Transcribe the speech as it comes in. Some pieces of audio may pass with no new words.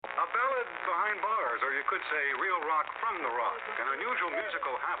behind bars, or you could say real rock from the rock. An unusual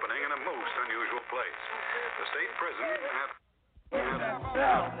musical happening in a most unusual place. The state prison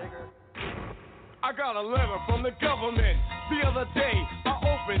I got a letter from the government the other day. I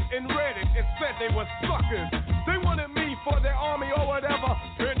opened and read it and said they were suckers. They wanted me for their army or whatever.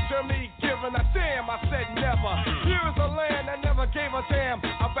 Picture me giving a damn, I said never. Here is a land that never gave a damn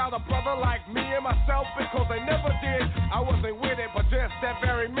about a brother like me and myself, because they never did. I wasn't with it, but just that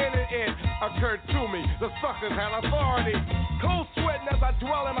very minute it occurred to me. The suckers had authority. Cold sweating as I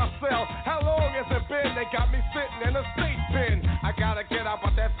dwell in my cell. How long has it been? They got me sitting in a state pen. I gotta get out,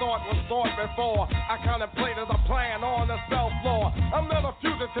 but that thought was thought before. I contemplated a plan on the cell floor. I'm not a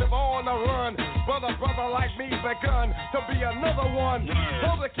fugitive on the run, but a brother like me begun to be another one.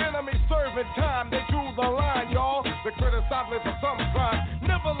 Public enemy serving time, they drew the line, y'all. They criticized me for some crime.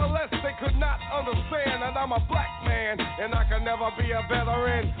 Nevertheless, they could not understand that I'm a black man, and I can never be a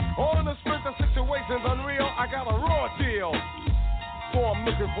veteran. On the strength of situations unreal, I got a raw deal, so I'm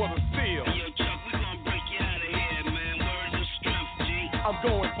looking for the steel. Yo, Chuck, we gonna break you out of here, man. Words of strength, G. I'm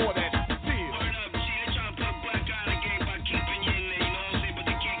going for that.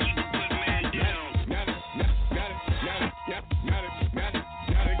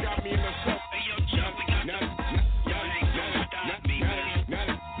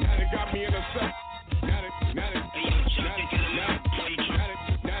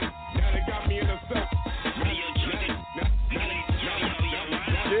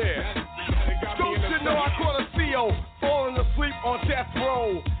 Falling asleep on death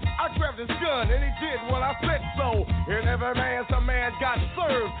row. I grabbed his gun and he did what I said so. And every man, some man got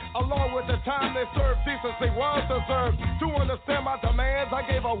served. Along with the time they served, decency was deserved. To understand my demands, I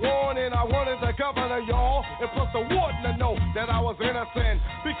gave a warning. I wanted the governor, y'all, and plus the warden to know that I was innocent.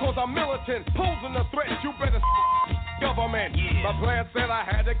 Because I'm militant, posing a threat, you better government. My plan said I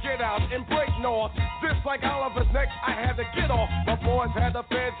had to get out and break north. Just like Oliver's neck, I had to get off. My boys had the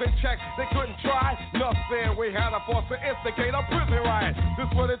feds in check, they couldn't try nothing. We had a force to instigate a prison riot. This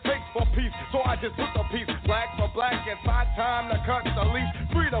is what it takes for peace, so I just took the peace. Black for black, it's my time to cut the leash.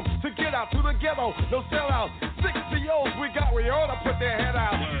 Freedom to get out to the ghetto, no sellout. 6 COs we got, we ought to put their head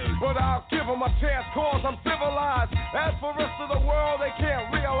out. But I'll give them a chance, cause I'm civilized. As for the rest of the world, they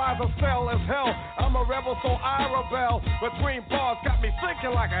can't realize a cell is hell. I'm a rebel, so I rebel. Between bars, got me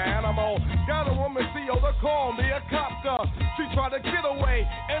thinking like an animal. Got a woman CO to call me a copter. She tried to get away,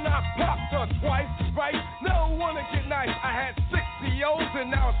 and I popped her twice, right? Now I wanna get nice. I had 6 COs,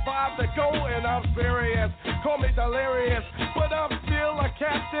 and now it's 5 to go, and I'm serious. Call me delirious, but I'm still a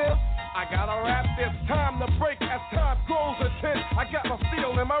captive. I gotta rap this, time to break as time grows intense. I got my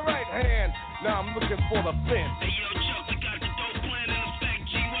steel in my right hand, now I'm looking for the fence. Hey yo, Chuck, we got the dope plan in effect,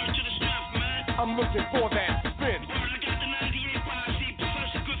 G. Word to the strength, man. I'm looking for that fence. Word, I got the 98 posse,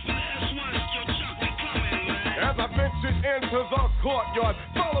 Professor Good for the S1. Yo, Chuck, we coming, man. As I ventured into the courtyard,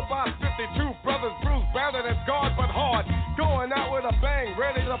 followed by 52 brothers, bruised, battered and scarred but hard. Going out with a bang,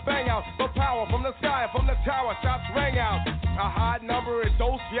 ready to bang out. The power from the sky, from the tower, shots rang out. A high number in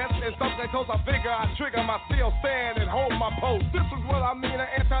dose, yes, and something close. I figure I trigger my steel stand and hold my post. This is what I mean, an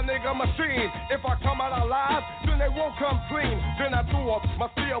anti-nigga machine. If I come out alive, then they won't come clean. Then I threw up,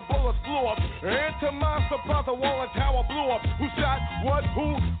 my steel bullets flew up. Into my surprise, the wall and tower blew up. Who shot what,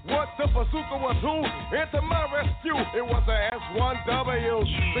 who, what, the bazooka was who? Into my rescue, it was a S1W.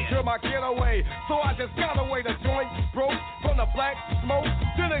 Secure my getaway, so I just got away. The joint broke from the black smoke.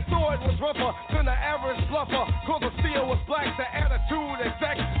 Then they saw it was rougher than the average bluffer. Cause the steel was black, the attitude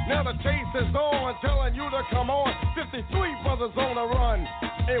exact. Now the chase is on, telling you to come on. 53 brothers on the run,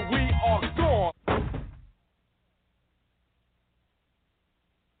 and we are gone.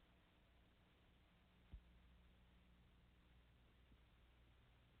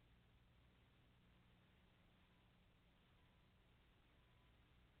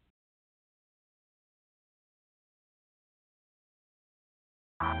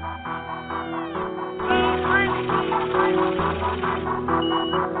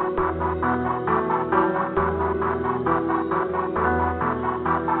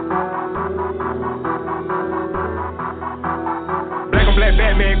 Black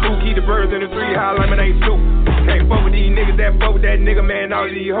Batman, cool, keep the birds in the tree, high lemonade soup. Can't fuck with these niggas that fuck with that nigga, man, all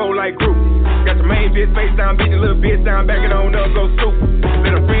these hoes like group. Got your main bitch face down, beat the little bitch down, back it on up, go soup.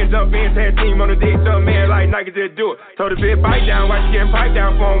 Let a friend jump in, tag team on the dick, jump man like Nike, just do it. Told the bitch bite down, watch she getting piped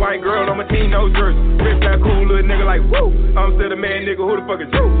down for a white girl on my team, no jersey. Rich got cool, little nigga like woo. I'm still the man, nigga, who the fuck is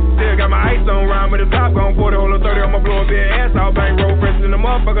you? Still got my ice on, round with the top, gon' 40, hold on 30, I'ma blow a bit ass out, bang roll fresh in the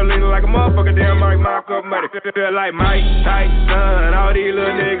motherfucker, little like a motherfucker, damn Mike, mock up money. Feel like Mike Tyson, all these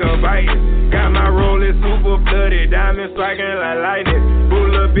little niggas biting. Got my rollin' super flooded, diamond striking like lightning. Pull a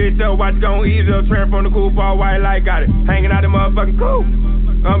little bitch up, watch gon' ease up. Turn from the coupe all white like got it. Hanging out the motherfucking coupe.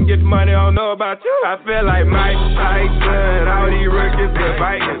 Come get the money, I don't know about you. I feel like Mike Tyson, all these rookies been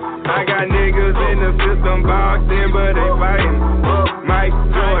fighting. I got niggas in the system boxed in, but they fighting. Mike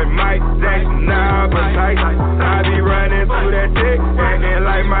Jordan, Mike Jackson, nah, but Tyson. I be running through that chick, acting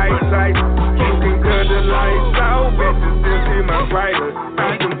like Mike Tyson. You can cut the lights out, bitches still see my brightness.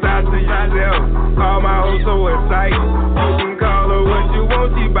 You can talk to yourself, all my hoes so excited. You can call her what you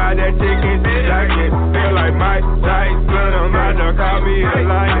want, she buy that chicken jacket. Feel like Mike Tyson, I'm out there, call me a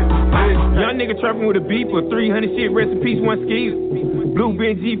lion. Young nigga trapping with a beat for 300 shit, rest in peace, one skeezer. Blue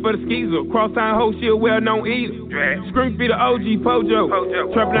Benji for the skeezer, cross town hoe, she a well-known eater. Scream be the OG Pojo,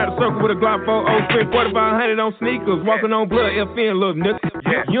 trapping out the circle with a Glock 4, spend 4,500 on sneakers, walking on blood, FN, little nigga.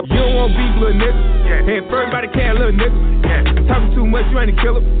 You don't want beef, little nigga. Head first by the can, little nigga. Talking too much, you ain't a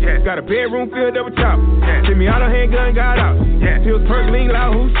killer. Got a bedroom filled up with chop. Send me auto handgun, got out. Pills, perk, lean,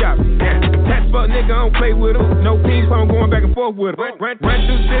 loud, who shop. Tax fuck nigga, I don't play with him. No ping pong going back and forth with him. Run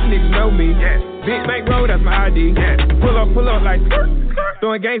through city, niggas know me. Big bank road, that's my ID. Pull up like skirt.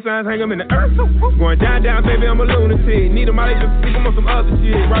 Throwing gang signs, hang them in the earth. Going down, baby, I'm a lunatic. Need them out, they just stick them on some other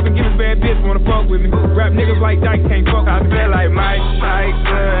shit. Robbing, giving bad bitch, wanna fuck with me. Rap niggas like Dyke, can't fuck. I feel like Mike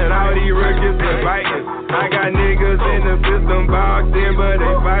Tyson, all these rookies been fighting. I got niggas in the system boxed in, but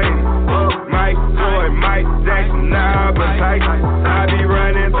they fighting. Mike Jordan, Mike Jackson, nah, but Tyson. I be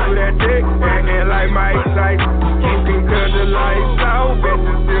running through that chick, acting like Mike Tyson. You can cut the lights out,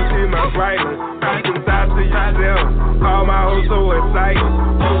 bitches still see my brightness. You can talk to yourself, all my hoes so excited.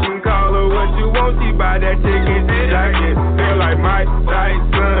 You can call her what you want, she buy that chicken jacket. Feel like Mike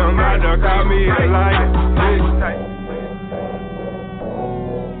Tyson, I'm out there, call me a lion.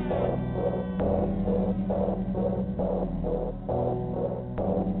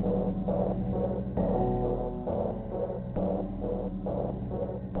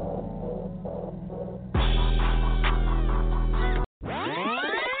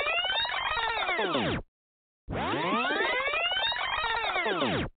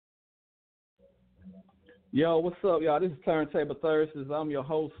 Yo, what's up, y'all? This is Turntable Thursdays. I'm your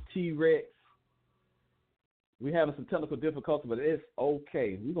host, T-Rex. We're having some technical difficulties, but it's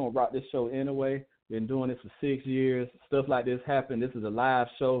okay. We're going to rock this show anyway. Been doing this for 6 years. Stuff like this happen. This is a live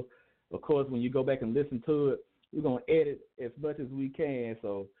show. Of course, when you go back and listen to it, we're going to edit as much as we can,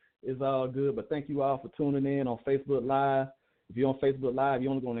 so it's all good. But thank you all for tuning in on Facebook Live. If you're on Facebook Live,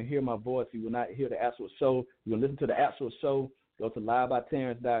 you're only going to hear my voice. You will not hear the actual show. You're going to listen to the actual show. Go to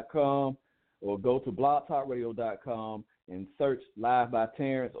livebyterrence.com. or go to blogtalkradio.com and search Live by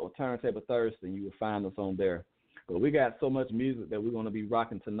Terrence or Turntable Thursday, and you will find us on there. But we got so much music that we're going to be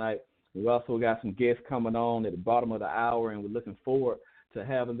rocking tonight. We also got some guests coming on at the bottom of the hour, and we're looking forward to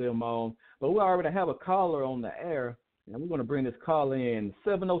having them on. But we already have a caller on the air, and we're going to bring this caller in.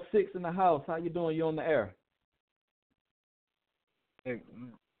 706 in the house. How you doing? You on the air? Hey,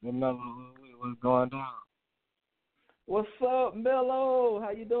 what's going on? What's up, Mello? How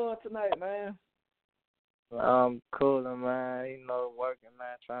you doing tonight, man? I'm coolin', man. You know, working,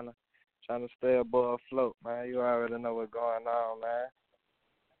 man. Trying to stay above afloat, man. You already know what's going on, man.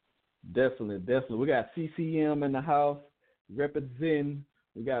 Definitely. We got CCM in the house representing.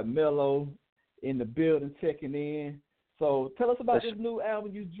 We got Mello in the building checking in. So tell us about this new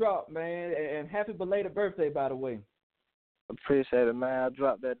album you dropped, man. And happy belated birthday, by the way. Appreciate it, man. I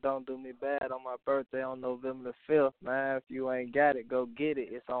dropped that Don't Do Me Bad on my birthday on November the 5th, man. If you ain't got it, go get it.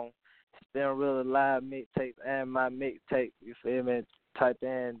 It's on Spin Real Live mixtape and my mixtape. You feel me? Type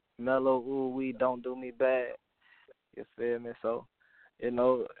in Mellow Ooh Wee Don't Do Me Bad. You feel me? So, you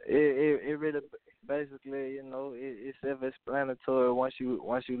know, it really basically, you know, it's self-explanatory once you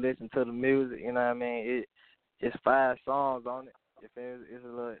listen to the music. You know what I mean? It's 5 songs on it. You feel me? It's a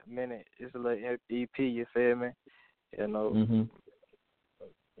little minute. It's a little EP. You feel me? You know,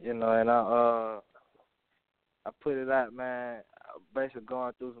 you know, and I put it out, man. Basically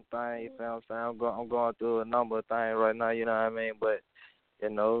going through some things. You feel what I'm saying? I'm going through a number of things right now. You know what I mean? But you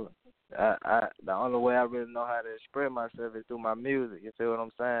know, the only way I really know how to express myself is through my music. You feel what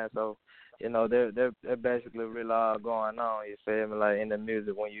I'm saying? So, you know, they're basically really all going on. You feel me? Like in the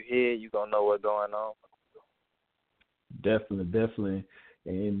music, when you hear it, you gonna know what's going on. Definitely.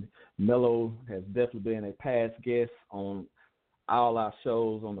 And Mello has definitely been a past guest on all our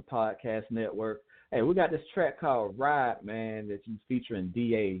shows on the podcast network. Hey, we got this track called Ride, man, that you featuring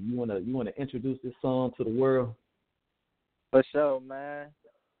DA. You wanna introduce this song to the world? For sure, man.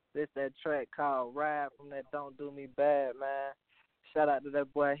 This that track called Ride from that Don't Do Me Bad, man. Shout out to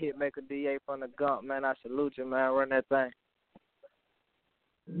that boy Hitmaker DA from the Gump, man. I salute you, man. Run that thing.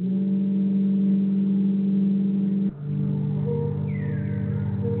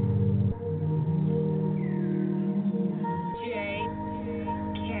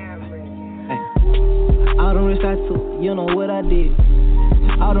 risk I took, you know what I did.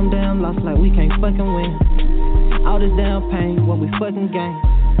 All them damn lost like we can't fucking win. All this damn pain, what we fucking gain.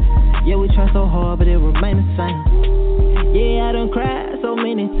 Yeah, we try so hard, but it remain the same. Yeah, I done cried so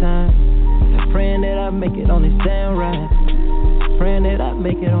many times. Praying that I make it on this damn ride. Praying that I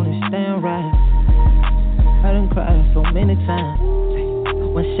make it on this damn ride. I done cried so many times.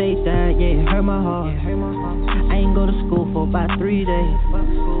 When Shay died, yeah, it hurt my heart. I ain't go to school for about 3 days.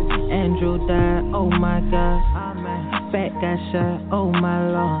 Andrew died, oh my God. Fat got shot, oh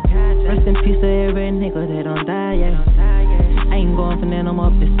my Lord. Rest in peace to every nigga that done die, yeah. I ain't going for none, I'm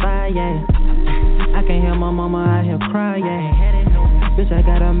up this side, yeah. I can hear my mama out here cry, yeah. Bitch, I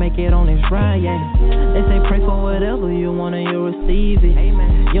gotta make it on this ride, yeah. They say pray for whatever you want and you'll receive it.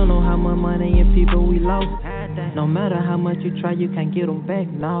 You know how much money and people we lost. No matter how much you try, you can't get them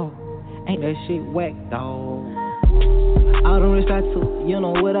back, no. Ain't that shit whack, dawg. All them risks I took, you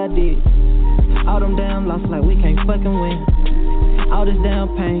know what I did. All them damn lost like we can't fucking win. All this damn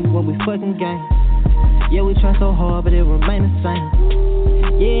pain, what we fucking gain. Yeah, we try so hard, but it remain the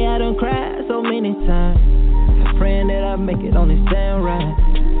same. Yeah, I done cried so many times. Praying that I make it on this damn ride.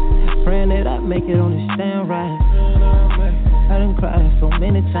 Praying that I make it on this damn ride. I done cried so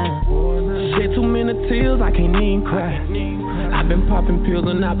many times. Shed too many tears, I can't even cry. I've been popping pills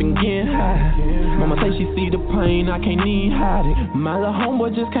and I've been getting high. Mama say she see the pain, I can't even hide it. My little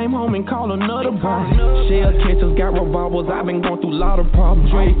homeboy just came home and called another body. Shell catchers got revolvers, I've been going through a lot of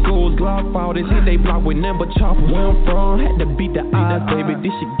problems. Dracos, Glock fighters, hit they block with nothing but choppers. Where I'm from, had to beat the odds, baby.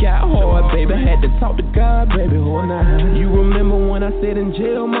 This shit got hard, baby. Had to talk to God, baby. Oh, nah. You remember when I said in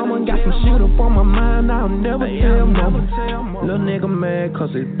jail, mama got some shit up on my mind, I'll never tell mama. Little nigga mad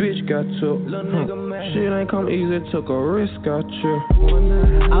cause his bitch got took. Shit ain't come easy, took a risk, got you.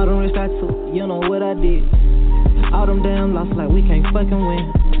 All them risks I took, you know what I did. All them damn lost like we can't fucking win.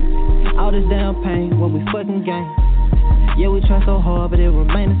 All this damn pain, what we fucking gain. Yeah, we try so hard, but it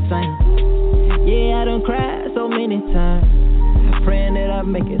remain the same. Yeah, I done cried so many times. Praying that I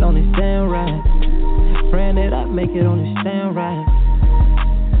make it on this damn ride. Praying that I make it on this damn ride.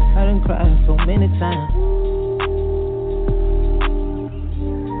 I done cried so many times.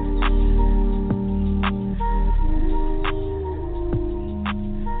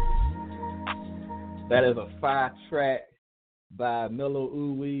 That is a 5-track by Mellow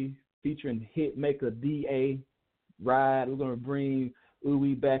Uwe featuring hitmaker D.A. Ride. We're going to bring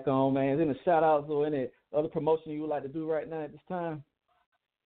Uwe back on, man. Is there any shout-outs or any other promotion you would like to do right now at this time?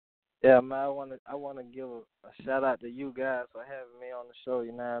 Yeah, man, I wanna give a shout-out to you guys for having me on the show,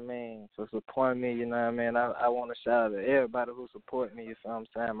 you know what I mean, for supporting me, you know what I mean. I want to shout out to everybody who support me, you feel what I'm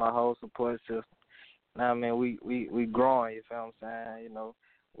saying, my whole support system. You know what I mean, we growing, you feel what I'm saying, you know.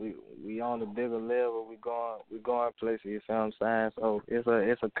 We on the bigger level. We going places. You feel what I'm saying? So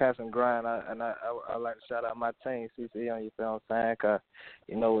it's a constant grind. I like to shout out my team, CCM. You feel what I'm saying? 'Cause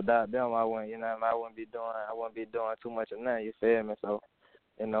you know without them, I wouldn't be doing too much of nothing. You feel me? So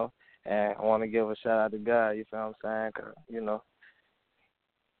you know, and I want to give a shout out to God. You feel what I'm saying? 'Cause you know,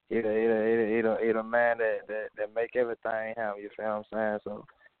 he a man that make everything happen. You feel what I'm saying? So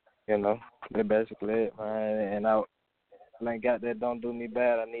you know, that's basically it, man. And I ain't got that Don't Do Me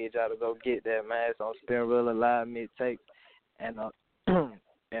Bad. I need y'all to go get that, man. It's on Spin Real Live mixtape and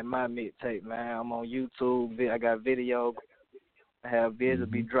and my mixtape, man. I'm on YouTube. I got video. I have vids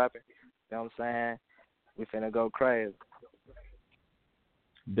be dropping. You know what I'm saying? We finna go crazy.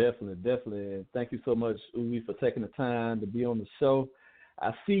 Definitely. Thank you so much, Uwe, for taking the time to be on the show.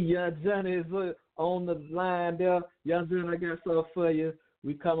 I see Young Johnny is on the line there. Young Johnny, I got stuff for you.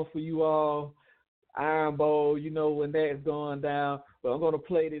 We coming for you all. Iron Bowl, you know when that's going down. But I'm going to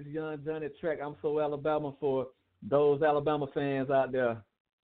play this Young Johnny track, I'm So Alabama, for those Alabama fans out there.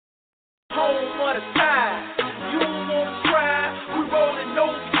 Home for the tide. You don't want to try. We rolling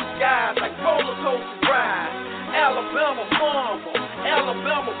those two guys like roller coaster rides. Alabama mama,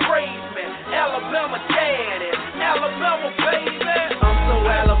 Alabama praise me, Alabama daddy, Alabama baby. I'm so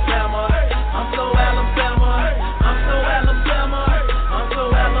Alabama, I'm so Alabama, I'm so Alabama, I'm so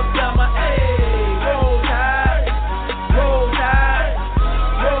Alabama, hey. Roll Tide, roll Tide,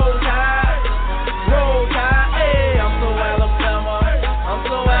 roll Tide, roll Tide, hey. I'm so Alabama, I'm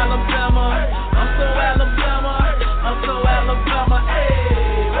so Alabama, I'm so Alabama, I'm so Alabama, hey.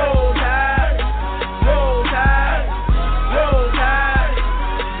 Roll Tide, roll Tide, roll Tide,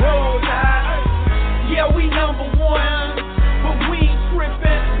 roll Tide. Yeah, we number one.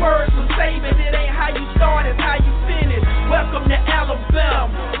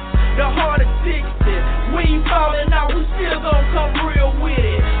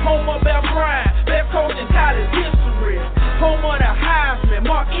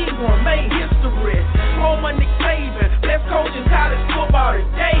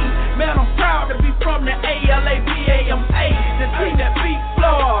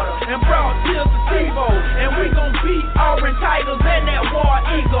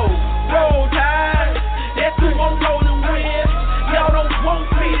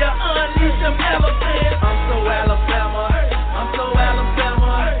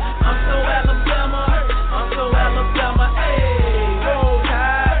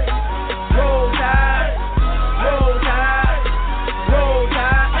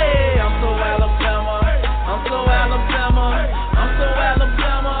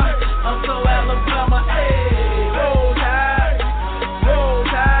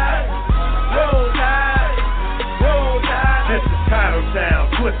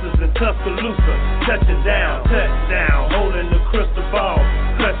 Tuscaloosa, touching down, touchdown, holding the crystal ball,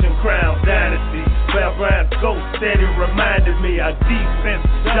 clutching crown, dynasty. Bell Brown's ghost steady reminded me our defense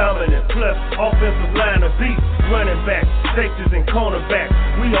dominant, plus offensive line of beats, running back, safeties and cornerbacks.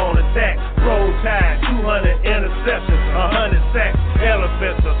 We on attack, roll tide, 200 interceptions, 100 sacks.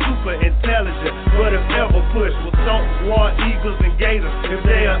 Elephants are super intelligent, but if ever push, will stomp war eagles and gators if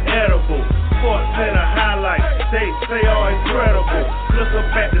they are edible. Sports Center highlights, they are incredible. Look up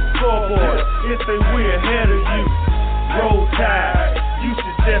at the scoreboard, if they we're ahead of you. Roll tide, you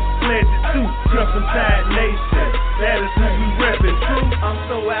should just pledge it to Crimson Tide Nation. That is who we reppin' to. I'm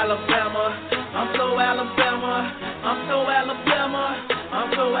so Alabama, I'm so Alabama, I'm so Alabama,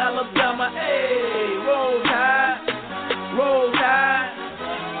 I'm so Alabama. Hey, roll tide, roll tide,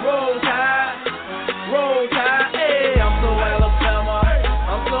 roll tide, roll tide. Hey, I'm so Alabama,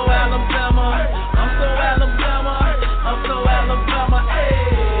 I'm so Alabama, I'm so Alabama, I'm so Alabama. Hey,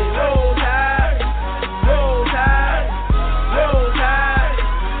 roll tide, roll tide, roll tide,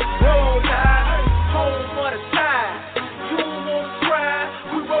 roll tide. Home for the tide. You don't wanna try.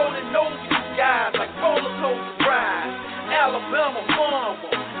 We rolling over you guys like roller coaster rides. Alabama mama,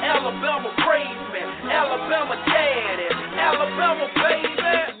 Alabama praise me, Alabama daddy, Alabama baby.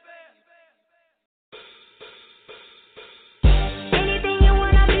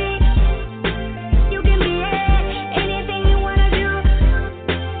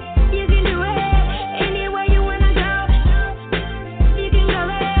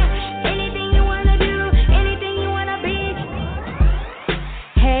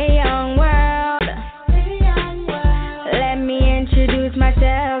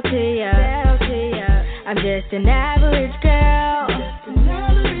 I'm just an average girl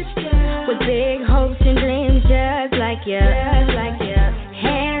with big hopes and dreams just like you.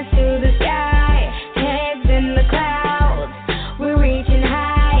 Hands to the sky, heads in the clouds. We're reaching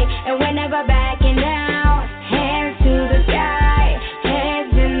high and we're never backing down. Hands to the sky,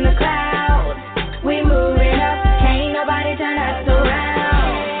 heads in the clouds. We moving up, can't nobody turn us around.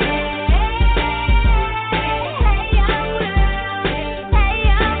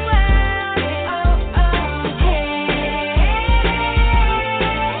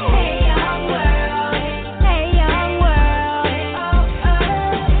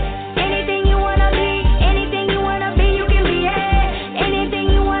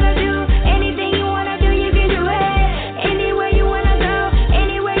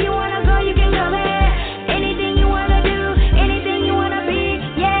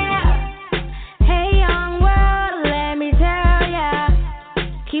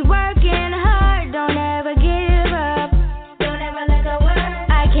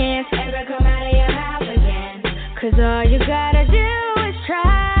 Cause all you gotta do is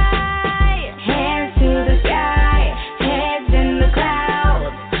try. Hands to the sky, heads in the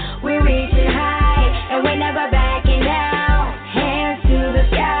clouds. We're reaching high and we're never backing down. Hands to the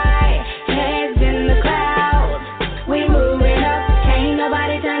sky, heads in the clouds. We moving up, can't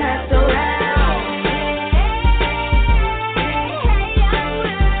nobody turn us around.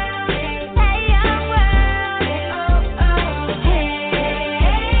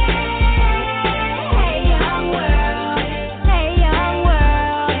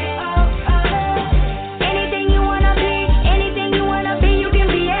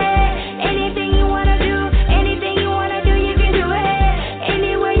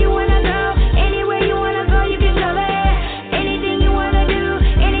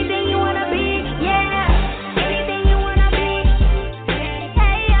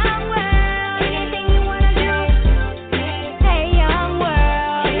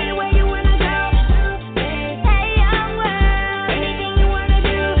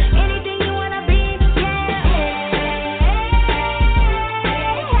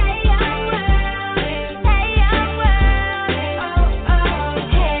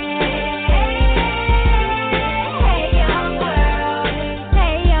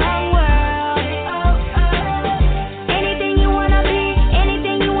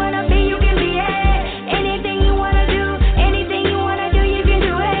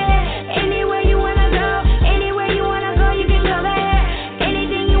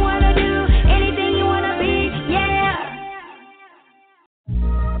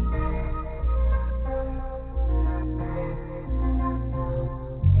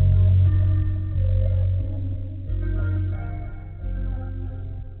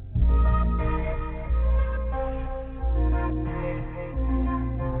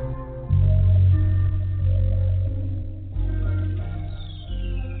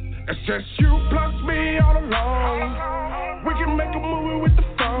 It's just you plus me all alone. We can make a movie with the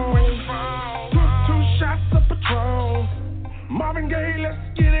phone. Took 2 shots of Patron. Marvin Gaye, let's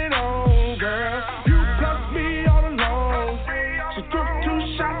get it on.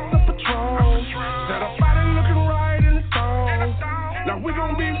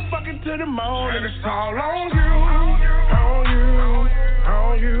 fucking to the morning. It's all on you, on you,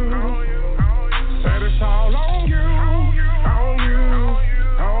 on you. Said it's all on you, on you,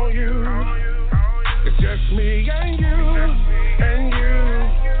 on you. It's just me and you, and you,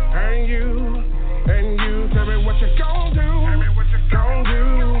 and you, and you. Tell me what you gon' do, gon'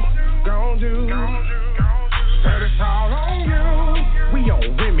 do, gon' do. Said it's all on you. We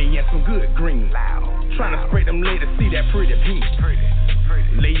on Remy and some good green. Loud. Tryna spray them ladies, see that pretty pink.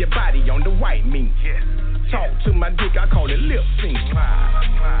 Lay your body on the white meat. Talk to my dick, I call it lip sync.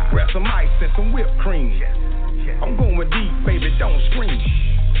 Grab some ice and some whipped cream. I'm going deep, baby, don't scream.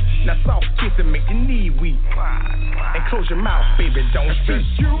 Now soft kiss and make your knee weak. And close your mouth, baby, don't speak.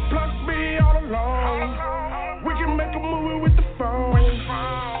 Since you plus me all along, we can make a movie with the phone.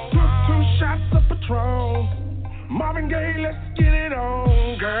 Took 2 shots of Patron. Marvin Gaye, let's get it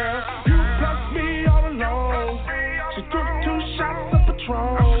on, girl. You plus me all along. She took 2 shots of Patron.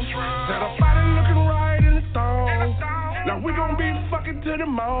 Said her body looking right in the thong. Now we gon' be fucking to the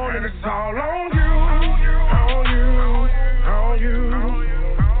morning. It's all on you, on you, on you.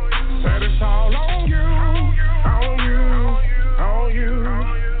 Said it's all on you, on you, on you.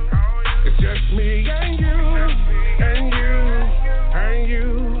 It's just me and you, and you, and you,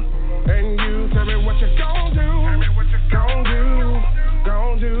 and you. Tell me what you gon' do, gon' do,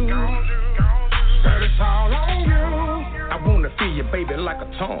 gon' do. Said it's all on you. I wanna feel you, baby, like a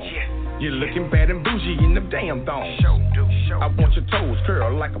tongue. You're looking bad and bougie in them damn thongs. I want your toes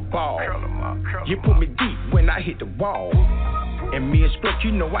curled like a ball. You put me deep when I hit the wall. And me and Stroke,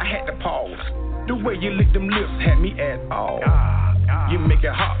 you know I had to pause. The way you lick them lips had me at all. You make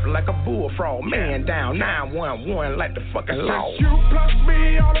it hop like a bullfrog. Man down 911 like the fucking law. Since you plus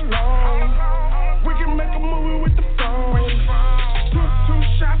me all along, we can make a movie with the phone. Took 2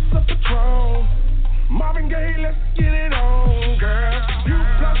 shots of Patron. Marvin Gaye, let's get it on, girl. You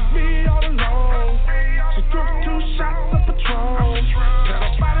plus me all along. She took 2 shots of Patron. Said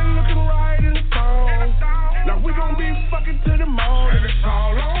her body looking right in the thong. Now we gon' be fucking to the morning. It's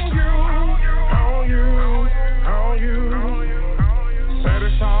all on you, on you, on you. Said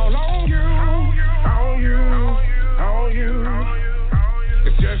it's all on you, on you, on you.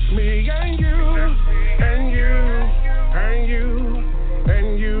 It's just me and you, and you, and you,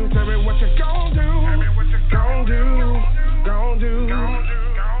 and you. Tell me what you gon' do, gon' do, gon' do.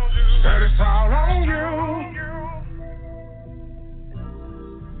 Said it's all on you.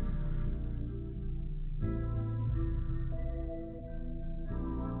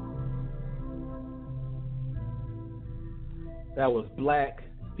 That was Black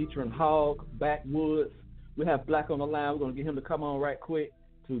featuring Hog, Backwoods. We have Black on the line. We're going to get him to come on right quick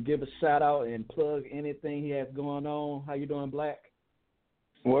to give a shout out and plug anything he has going on. How you doing, Black?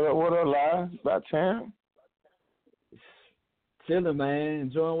 What up, Live? About time? Chilling, man.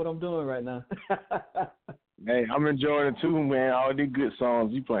 Enjoying what I'm doing right now. Hey, I'm enjoying it too, man. All these good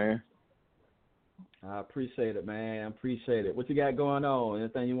songs you playing. I appreciate it, man. I appreciate it. What you got going on?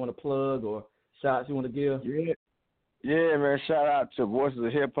 Anything you want to plug or shots you want to give? Yeah, man. Shout out to Voices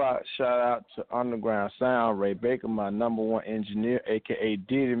of Hip Hop. Shout out to Underground Sound. Ray Baker, my #1 engineer, a.k.a.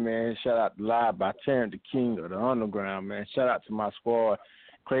 Diddy, man. Shout out to Live by Terrence the King of the Underground, man. Shout out to my squad,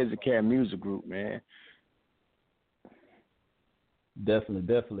 Crazy Cat Music Group, man.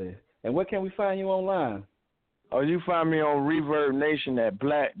 Definitely. And where can we find you online? Oh, you find me on Reverb Nation at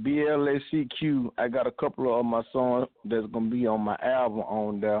Black, BLACQ. I got a couple of my songs that's going to be on my album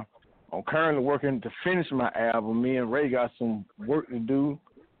on there. I'm currently working to finish my album. Me and Ray got some work to do,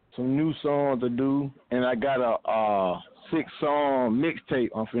 some new songs to do, and I got a 6-song mixtape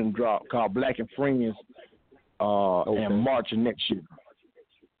I'm finna drop called Black and Friends in March of next year.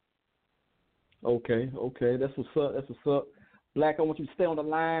 Okay. That's what's up. Black, I want you to stay on the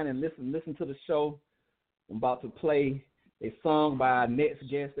line and listen to the show. I'm about to play a song by our next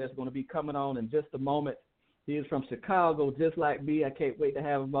guest that's going to be coming on in just a moment. He is from Chicago, just like me. I can't wait to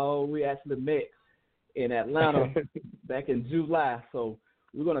have him on. We actually met in Atlanta back in July. So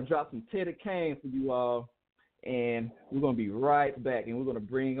we're going to drop some Teddie Cain for you all, and we're going to be right back, and we're going to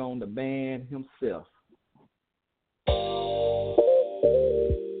bring on the man himself.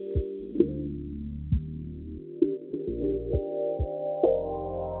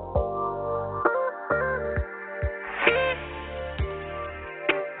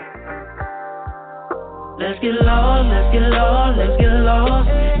 Let's get lost.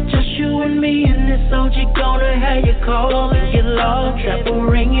 Just you and me in this OG gonna have you call. Let's get lost. Chapel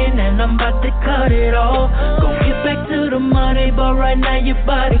ringing and I'm about to cut it off. Gon' get back to the money, but right now your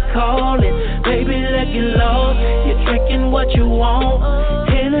body calling. Baby, let's get lost. You're drinking what you want.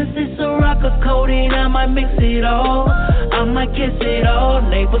 Hennessy, Ciroc, codeine, I might mix it all. I might might kiss it all.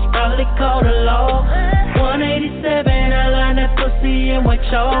 Neighbors probably call the law. 187, I line that pussy in white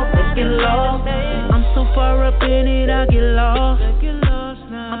chalk. Let's get lost. I'm so far up in it, I get lost.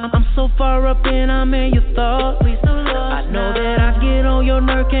 I'm so far up in, I'm in your thoughts. I know that I get on your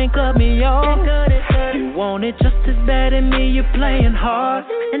nerve, can't cut me off. You want it just as bad as me, you're playing hard.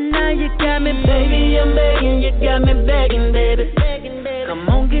 And now you got me, baby, I'm begging. You got me begging, baby. Come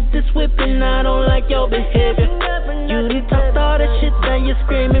on, get this whipping, I don't like your behavior. You need to start that shit, then you're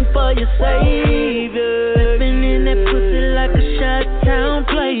screaming for your savior. Slipping in that pussy like a Shot-Town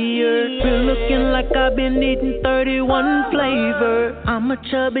player. Been looking like I've been eating 31 flavor. I'm a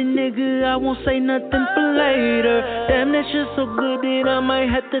chubby nigga, I won't say nothing for later. Damn, that shit so good that I might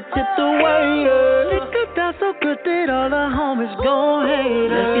have to tip the waiter. It could die so good that all the homies gon'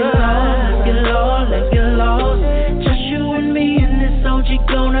 hate us. Let's get lost, let's get lost, let's get lost. Just you and me and this OG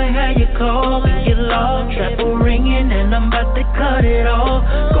gonna have you call and get lost. Trapper ringing and I'm about to cut it off.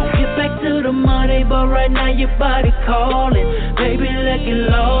 Gon' get back to the money, but right now your body calling. Baby, let's get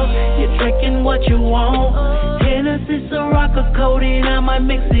lost. You're drinking what you want. Hennessy, Ciroc, codeine, I might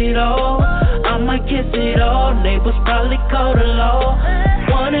mix it all. I might kiss it all. Neighbors probably call the law.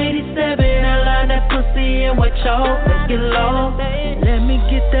 187, I line that pussy in white chalk. Let's get lost. Let me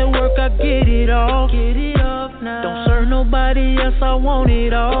get that work, I get it all. Get it off now. Don't serve nobody else, I want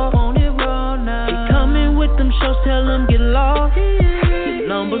it all. Want it raw now. He coming with them shows, tell them get lost. Your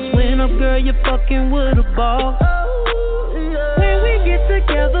numbers went up, girl, you fucking with a ball. When we get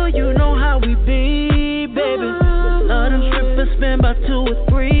together, you know how we be, baby. Love them strippers, spend about 2 or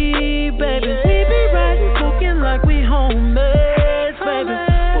 3, baby. We be riding, cooking like we homemade, baby.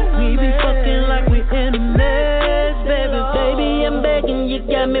 But we be fucking like we in a mess, baby. Baby, I'm begging, you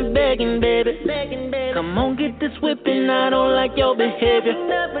got me begging, baby. Come on, get this whipping, I don't like your behavior.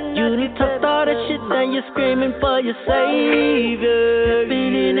 You need to start that shit, then you're screaming for your savior.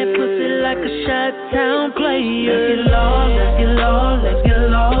 Been in that pussy like a Shot-Town player. Let's get lost, let's get lost, let's get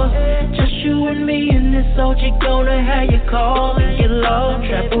lost. Just you and me and this OG gonna have you call and get lost.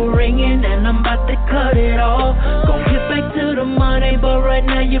 Trapper ringing and I'm about to cut it off. Gon' get back to the money, but right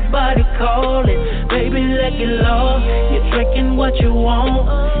now your body calling. Baby, let's get lost. You're drinking what you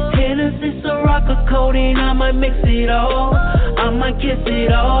want. Hennessy, Ciroc, codeine, I might mix it all. I might kiss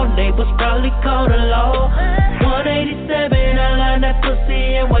it all. Neighbors probably call the law. 187, I line that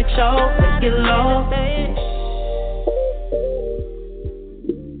pussy in white chalk. Let's get lost.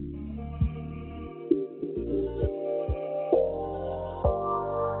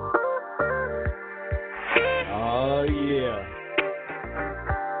 Oh yeah.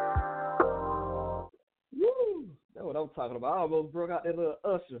 Woo! That's what I'm talking about. I almost broke out that little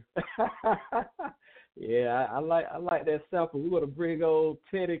Usher. Yeah, I like that sample. We want to bring old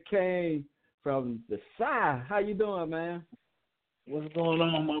Teddie Cain from the side. How you doing, man? What's going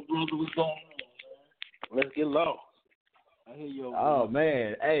on, my brother? What's going on, man? Let's get lost. I hear you. Oh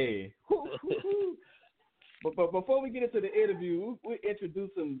man, hey. But before we get into the interview, we're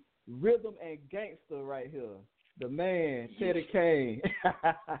introducing Rhythm and Gangster right here. The man, Teddie Cain.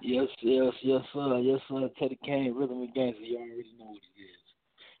 Yes, sir. Teddie Cain, Rhythm and Gangster. You already know what it is.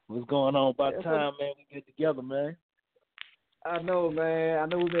 What's going on? About time, man. We get together, man. I know, man. I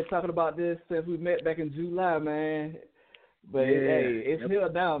know we've been talking about this since we met back in July, man. But hey, it's here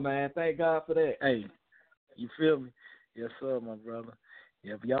now, man. Thank God for that. Hey, you feel me? Yes, sir, my brother.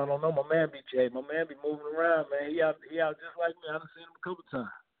 Yeah, if y'all don't know my man BJ, my man be moving around, man. He out just like me. I done seen him a couple times.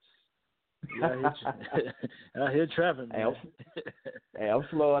 Out here trapping, man. Hey, I'm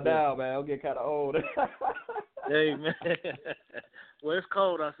slowing down, man. I'm getting kind of old. Hey, man. Well, it's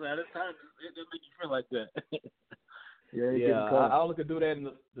cold outside. It's time to make you feel like that. Yeah, I only could do that in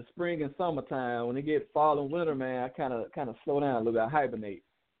the spring and summertime. When it get fall and winter, man, I kind of slow down a little bit. I hibernate.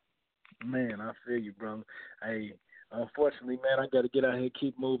 Man, I feel you, brother. Hey, unfortunately, man, I got to get out here,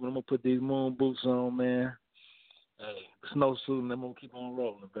 keep moving. I'm gonna put these moon boots on, man. Hey, snowsuit, and I'm gonna keep on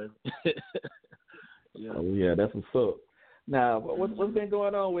rolling, baby. Yeah. Oh yeah, that's what's up. Now, what's been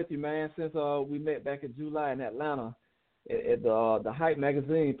going on with you, man? Since we met back in July in Atlanta at the Hype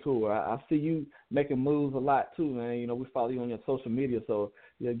magazine tour, I see you making moves a lot too, man. You know, we follow you on your social media, so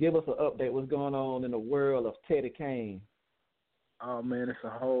give us an update. What's going on in the world of Teddie Cain? Oh man, it's a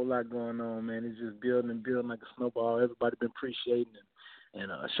whole lot going on, man. It's just building like a snowball. Everybody been appreciating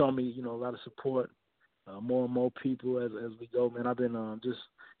and showing me, a lot of support. More and more people as we go, man. I've been just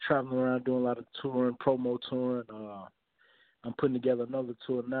traveling around doing a lot of touring, promo touring. I'm putting together another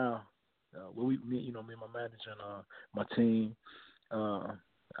tour now. Where me and my manager and my team.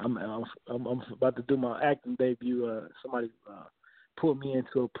 I'm about to do my acting debut. Somebody pulled me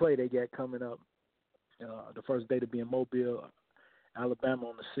into a play they got coming up the first day to be in Mobile, Alabama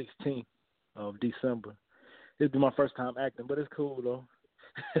on the 16th of December. It'll be my first time acting, but it's cool though.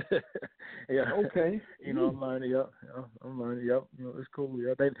 Yeah. Okay. I'm learning. Yep. I'm learning. Yep. It's cool.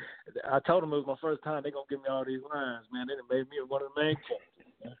 Yeah. I told them it was my first time. They're gonna give me all these lines, man. They done made me one of the main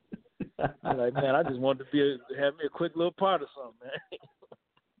characters. I'm like, man, I just wanted to have me a quick little part of something, man.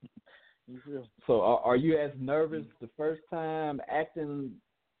 You feel? So, are you as nervous the first time acting?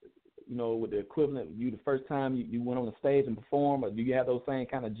 With the equivalent, the first time you went on the stage and performed, or do you have those same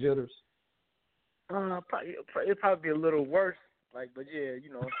kind of jitters? It'd probably be a little worse. But yeah,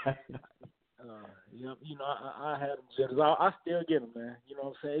 I had them jitters. I still get them, man. You know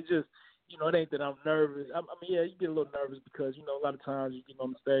what I'm saying? It's just, it ain't that I'm nervous. I mean, yeah, you get a little nervous because, a lot of times you get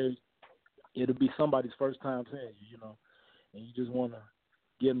on the stage, it'll be somebody's first time seeing you, and you just want to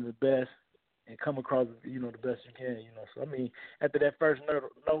give them the best and come across, the best you can, So, I mean, after that first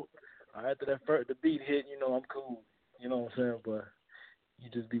note, after the beat hit, I'm cool, you know what I'm saying? But you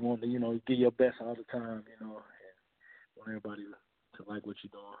just be wanting to, give your best all the time, and want everybody to like what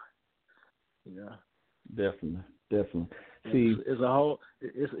you're doing. Yeah. Definitely. See, it's a whole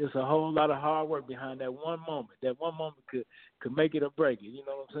lot of hard work behind that one moment. That one moment could make it or break it. You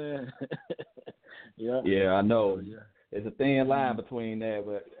know what I'm saying? Yeah. Yeah, I know. Yeah. There's a thin line between that,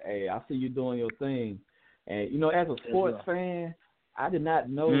 but hey, I see you doing your thing, and as a sports fan, I did not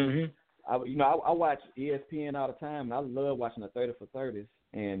know. Mm-hmm. I watch ESPN all the time, and I love watching the 30 for 30s.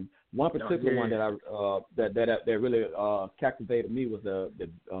 And one particular one that that really captivated me was the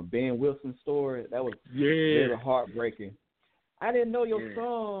Ben Wilson story. That was very heartbreaking. I didn't know your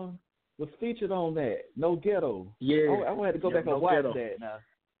song was featured on that. No Ghetto. Yeah, I wanted to go back and watch that now.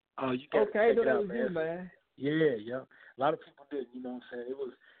 Oh, you got okay? to check that it out, was you, man. Yeah. A lot of people didn't. You know what I'm saying? It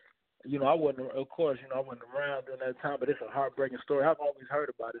was. I wasn't, of course, I wasn't around during that time, but it's a heartbreaking story. I've always heard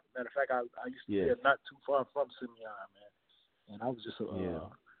about it. Matter of fact, I used to live not too far from Simeon, man. And I was just, I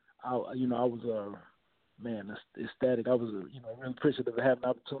was, ecstatic. I was, really appreciative of having the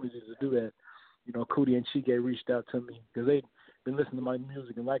opportunity to do that. Cootie and Chike reached out to me because they'd been listening to my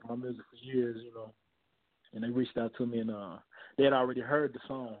music and liking my music for years, and they reached out to me and they had already heard the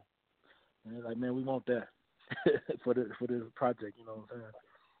song. And they're like, man, we want that for this project, you know what I'm saying?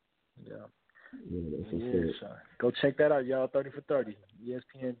 Yeah. Go check that out, y'all. 30 for 30.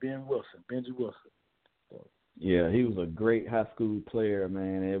 ESPN Benji Wilson. Yeah, he was a great high school player,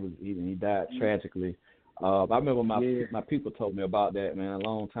 man. He died tragically. I remember my people told me about that, man, a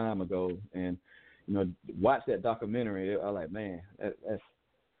long time ago, and watch that documentary. I was like, man,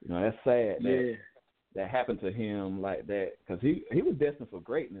 that's sad that happened to him like that, because he was destined for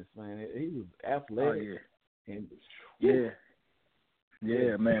greatness, man. He was athletic.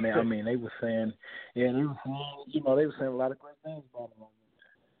 Yeah, man. I mean, they were saying, they were saying a lot of great things about him.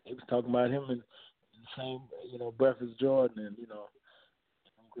 They was talking about him in the same, breath as Jordan, and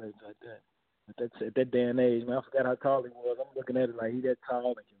great like that. But at that day and age, man, I forgot how tall he was. I'm looking at it like he that tall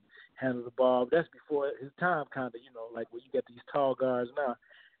and can handle the ball. But that's before his time, kind of, like when you got these tall guards now.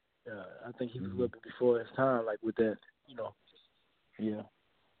 I think he was a little bit before his time, like with that, Yeah.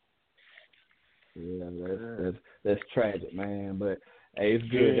 Yeah, that's tragic, man. But hey, it's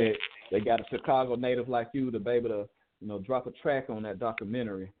good that they got a Chicago native like you to be able to, drop a track on that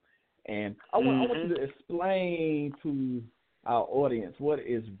documentary. And I want you to explain to our audience what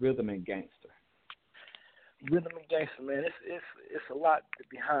is rhythm and gangster. Rhythm and gangster, man. It's a lot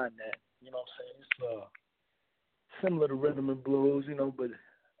behind that. You know what I'm saying? It's similar to rhythm and blues, but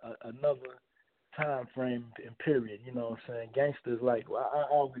another time frame and period. You know what I'm saying? Gangster is like, I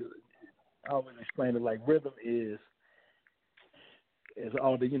always explain it like rhythm is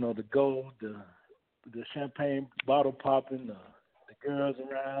all the the gold, the champagne bottle popping, the girls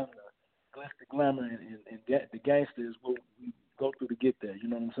around, the glitter glamour, and the gangster is what we go through to get there. You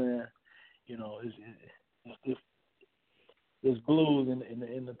know what I'm saying? It's blues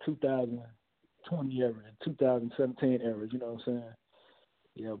in the 2020 era, the 2017 era. You know what I'm saying?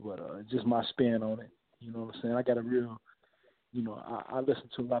 Yeah, but just my spin on it. You know what I'm saying? I got a real I listen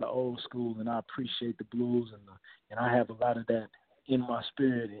to a lot of old school, and I appreciate the blues, and I have a lot of that in my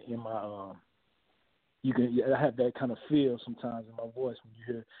spirit, in my I have that kind of feel sometimes in my voice when you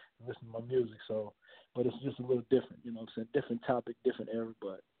hear and listen to my music. So, but it's just a little different, you know what I'm saying? Different topic, different era,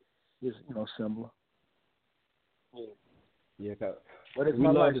 but it's similar. Yeah, but it's we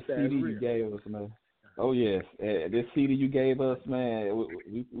my love the lifestyle. CD you gave us, man. Oh yes, this CD you gave us, man.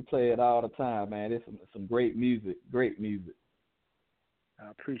 We play it all the time, man. It's some great music, great music. I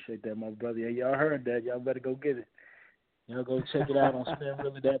appreciate that, my brother. Yeah, y'all heard that. Y'all better go get it. Y'all go check it out on Spin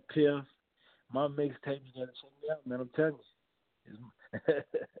Really That Piff. My mixtape, you gotta check it out, man. I'm telling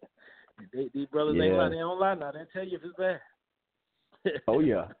you. These brothers ain't lying. They don't lie now. They tell you if it's bad. Oh,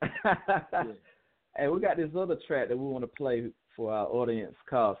 yeah. Hey, we got this other track that we want to play for our audience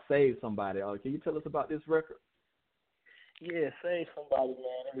called Save Somebody. Can you tell us about this record? Yeah, Save Somebody,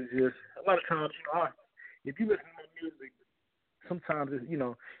 man. It was just, a lot of times, if you listen to my music, sometimes it's,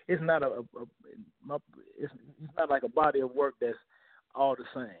 it's not it's not like a body of work that's all the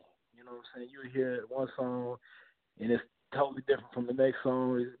same. You know what I'm saying? You hear one song and it's totally different from the next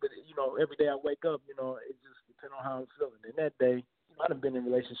song. But every day I wake up, it just depends on how I'm feeling. And that day, I've been in a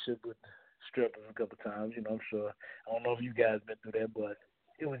relationship with strippers a couple times. I'm sure. I don't know if you guys been through that, but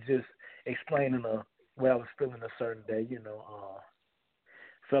it was just explaining where I was feeling a certain day.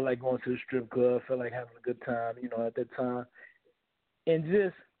 Felt like going to the strip club. Felt like having a good time. At that time. And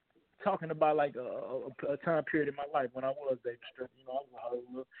just talking about like a time period in my life when I was dating strip, I was a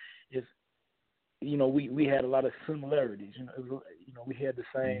hustler. We had a lot of similarities. We had the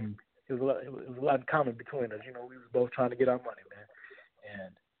same. It was a lot in common between us. We was both trying to get our money, man.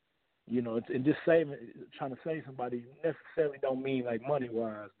 And and just trying to save somebody necessarily don't mean like money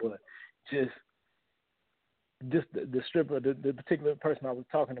wise, but just the stripper, the particular person I was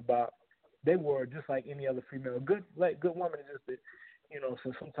talking about, they were just like any other female, good woman. Is just that.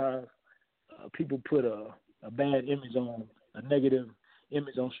 So sometimes people put a bad image on, a negative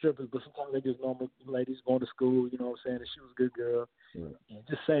image on strippers, but sometimes they just normal ladies going to school, and she was a good girl. Right. And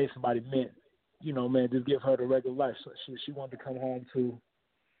just saying somebody meant, man, just give her the regular life. So she wanted to come home to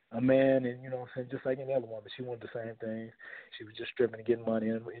a man and, just like any other woman, she wanted the same thing. She was just stripping and getting money.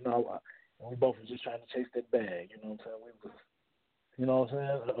 And, we both were just trying to chase that bag, We was,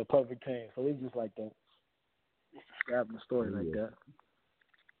 a perfect team. So it was just like that. Describing the story like that.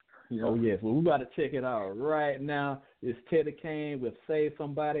 Oh, yes. Well, we got to check it out right now. It's Teddie Cain with Save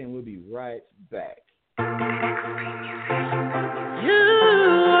Somebody, and we'll be right back.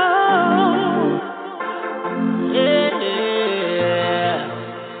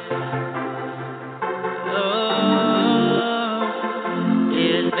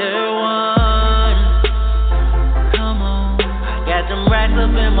 Racks up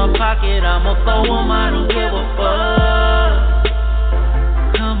in my pocket, I'ma throw them, I don't give a fuck.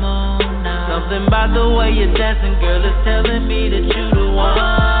 Come on now. Something about the way you're dancing, girl, is telling me that you the one.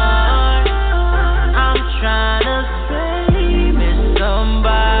 I'm trying to save me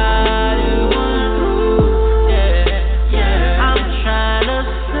somebody. Yeah. I'm trying to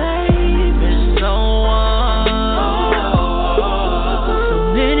save me someone. So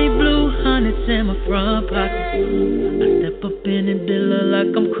many blue hundreds in my front pocket. Step up in the dealer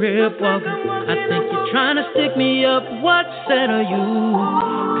like I'm crib walking. I think you're trying to stick me up. What set are you?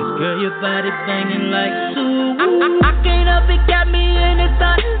 Cause girl, your body banging like Sue. I can't help it, got me in it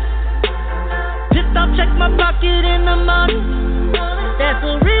thoughts. Pissed off, check my pocket in the morning. That's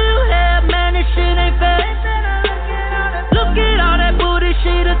a real hair, man, this shit ain't fair. Look at all that booty,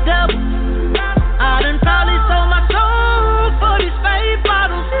 she the devil. I done probably sold my soul for these fake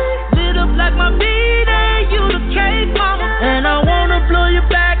bottles. Lit up like my B-Day, you the cake mama. And I wanna blow your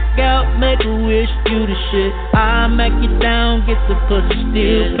back out, make a wish, you the shit. I make you down, get the pussy,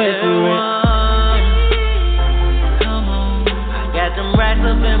 still pay for it. Come on, I got them racks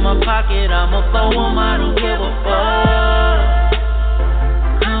up in my pocket, I'ma throw them, I don't give a fuck.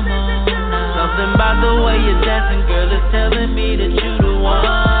 Come on now. Something about the way you're dancing, girl, is telling me that you the one.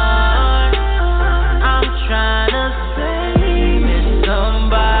 I'm trying to save me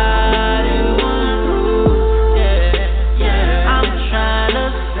somebody.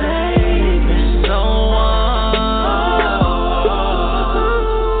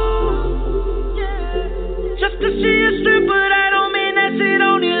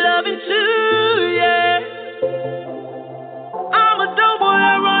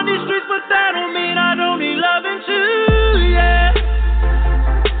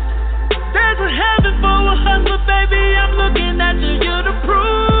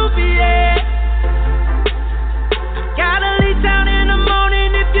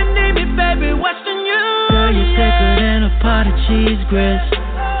 Cheese grits.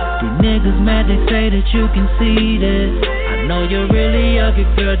 These niggas mad, they say that you can see this. I know you're really ugly,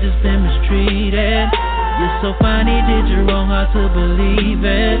 girl, just been mistreated. You're so fine, he did you wrong, hard to believe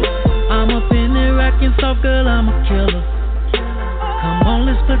it. I'm up in there rockin' soft, girl, I'm a killer. Come on,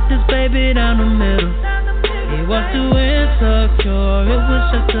 let's put this baby down the middle. He was too insecure, it was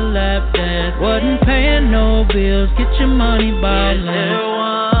just a lap dance. Wasn't paying no bills, get your money ballin'.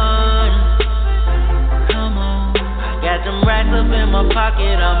 Got them racks up in my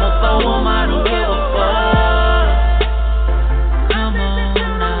pocket, I'ma throw them, I don't give a fuck. Come on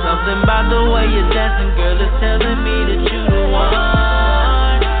now. Something about the way you're dancing, girl, is telling me that you the one.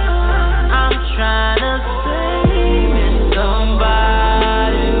 I'm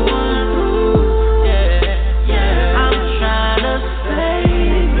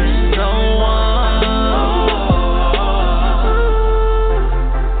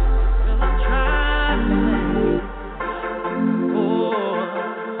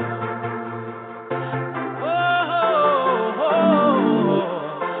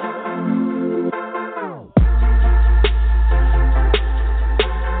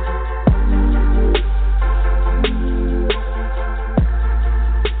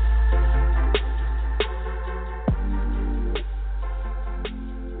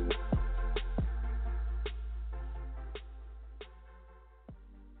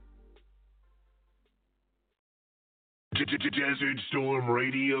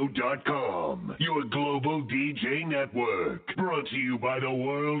DesertStormRadio.com, your global DJ network. Brought to you by the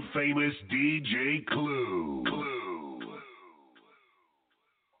world famous DJ Clue.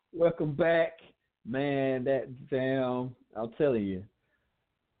 Welcome back, man. That jam, I'm telling you,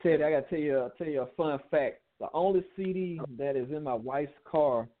 Teddy. I gotta tell you a fun fact. The only CD that is in my wife's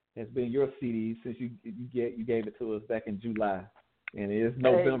car has been your CD since you gave it to us back in July, and it is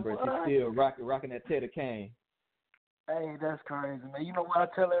November. She's still rocking that Teddy Cain. Hey, that's crazy, man. You know what I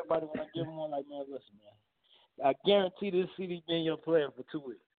tell everybody when I give them one? Like, man, listen, man. I guarantee this CD be in your player for 2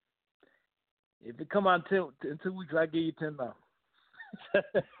 weeks. If it come out in 2 weeks, I give you $10.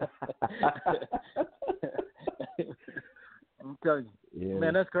 I'm telling you, yeah.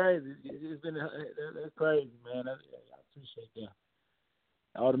 Man, that's crazy. It's been that's crazy, man. I appreciate that.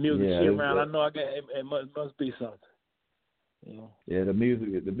 All the music shit around, I know it must be something. You know? Yeah, the music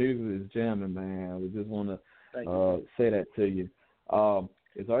is jamming, man. We just want to say that to you.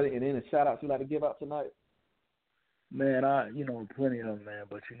 Is there any shout outs you'd like to give out tonight? Man, plenty of them, man.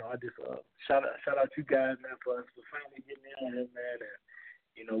 But I just shout out you guys, man, for finally getting in on here, man.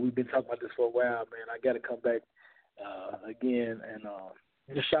 And we've been talking about this for a while, man. I got to come back again, and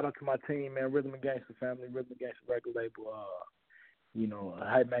just shout out to my team, man. Rhythm and Gangster family, Rhythm and Gangster record label,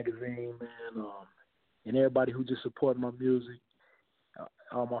 Hype Magazine, man, and everybody who just support my music.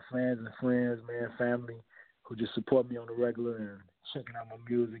 All my fans and friends, man, family who just support me on the regular and checking out my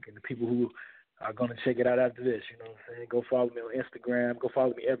music, and the people who are going to check it out after this, you know what I'm saying? Go follow me on Instagram. Go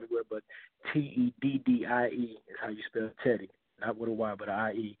follow me everywhere, but Teddie is how you spell Teddy. Not with a Y, but an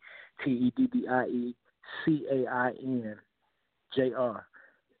I-E. TeddieCainJr.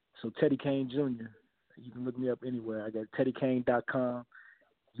 So Teddie Cain Jr. You can look me up anywhere. I got TeddieCain.com,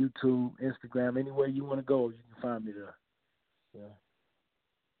 YouTube, Instagram, anywhere you want to go, you can find me there. Yeah.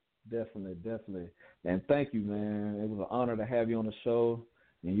 Definitely. And thank you, man. It was an honor to have you on the show,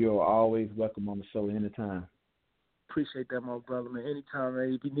 and you're always welcome on the show anytime. Appreciate that, my brother, man. Anytime,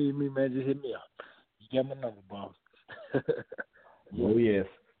 man. If you need me, man, just hit me up. You got my number, boss. Oh, yes.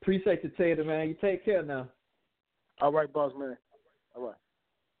 Appreciate you, Teddy, man. You take care now. All right, boss, man. All right.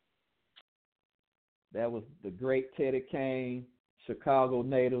 That was the great Teddy Cain, Chicago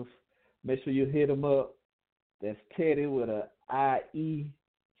native. Make sure you hit him up. That's Teddy with a IECAINJR.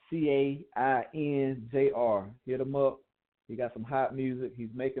 Hit him up. He got some hot music.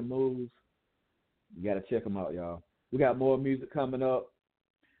 He's making moves. You got to check him out, y'all. We got more music coming up.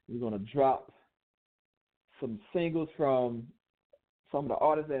 We're going to drop some singles from some of the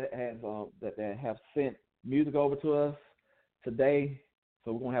artists that have sent music over to us today.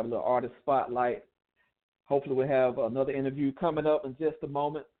 So we're going to have a little artist spotlight. Hopefully we'll have another interview coming up in just a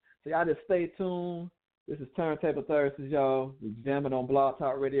moment. So y'all just stay tuned. This is Turntable Thursdays, y'all. We're jamming on Blog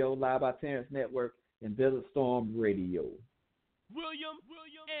Talk Radio, live by Terrence Network, and Desert Storm Radio. William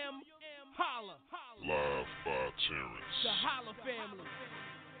M. Holla. Live by Terrence. The Holla family.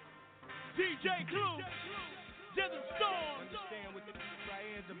 DJ Clue. Desert Storm. Understand what the right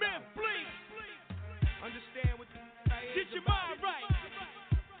is about. Man, Fleet. Understand what the right is. Get your mind right.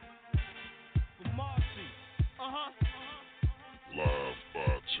 For Marcy. Live by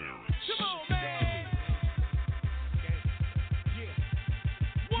Terrence. Come on, man.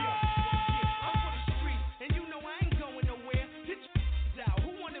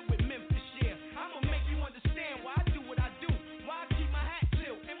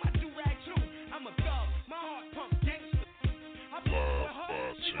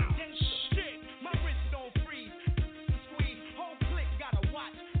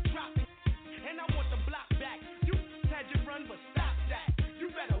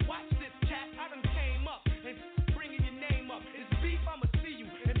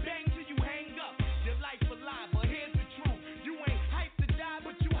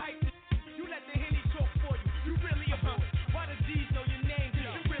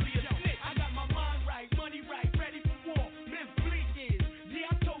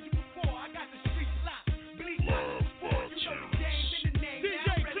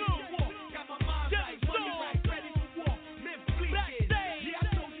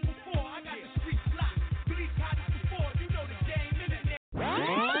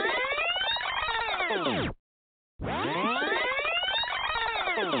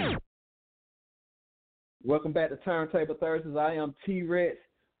 Welcome back to Turntable Thursdays. I am T-Rex.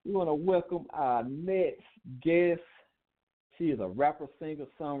 We want to welcome our next guest. She is a rapper, singer,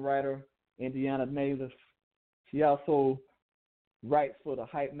 songwriter, Indiana native. She also writes for the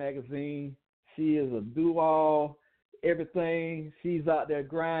Hype Magazine. She is a do-all, everything. She's out there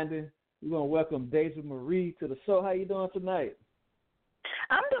grinding. We want to welcome Daja Marie to the show. How you doing tonight?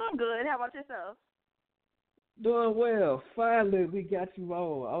 I'm doing good. How about yourself? Doing well. Finally, we got you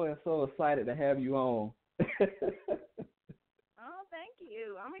on. I was so excited to have you on. Oh, thank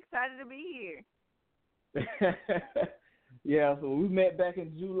you. I'm excited to be here. Yeah, so we met back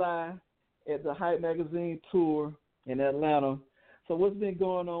in July at the Hype Magazine tour in Atlanta. So what's been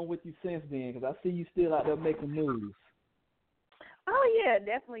going on with you since then? Because I see you still out there making moves. Oh, yeah,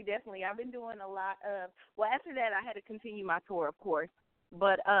 definitely. I've been doing a lot of, well, after that I had to continue my tour, of course.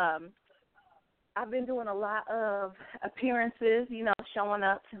 But I've been doing a lot of appearances, you know, showing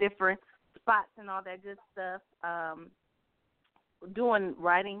up to different spots and all that good stuff, doing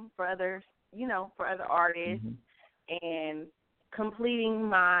writing for others, you know, for other artists, and completing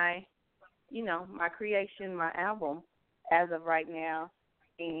my, you know, my creation, my album as of right now,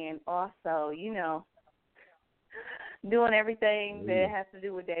 and also, you know, doing everything that has to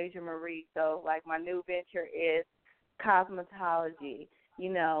do with Daja Marie. So, like, my new venture is cosmetology,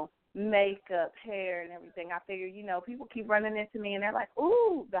 you know, makeup, hair, and everything. I figure, you know, people keep running into me, and they're like,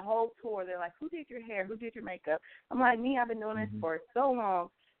 ooh, the whole tour. They're like, who did your hair? Who did your makeup? I'm like, me, I've been doing this for so long.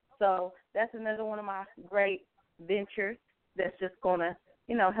 So that's another one of my great ventures that's just going to,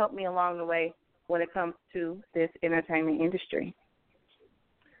 you know, help me along the way when it comes to this entertainment industry.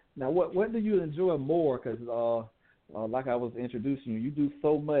 Now, what do you enjoy more? Because, like I was introducing you, you do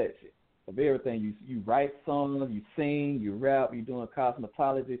so much of everything. You write songs, you sing, you rap, you're doing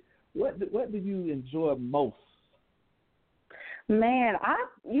cosmetology. What do you enjoy most? Man,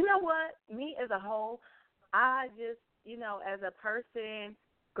 you know what? Me as a whole, I just, you know, as a person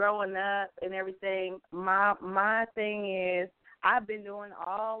growing up and everything, my thing is I've been doing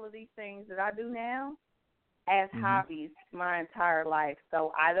all of these things that I do now as hobbies my entire life.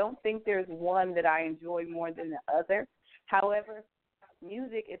 So I don't think there's one that I enjoy more than the other. However,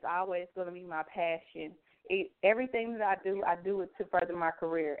 music is always going to be my passion. Everything that I do it to further my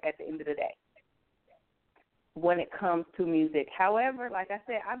career at the end of the day when it comes to music. However, like I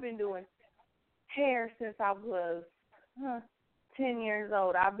said, I've been doing hair since I was 10 years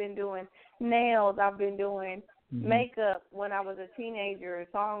old. I've been doing nails. I've been doing makeup when I was a teenager,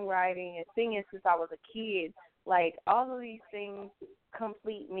 songwriting and singing since I was a kid. Like, all of these things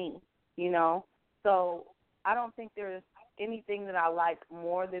complete me, you know. So I don't think there's anything that I like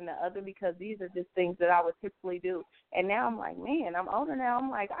more than the other, because these are just things that I would typically do. And now I'm like, man, I'm older now. I'm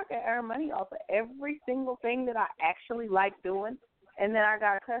like, I can earn money off of every single thing that I actually like doing. And then I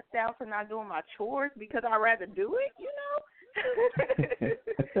got cussed out for not doing my chores because I'd rather do it, you know.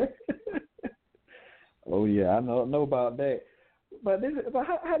 Oh, yeah, I know about that. But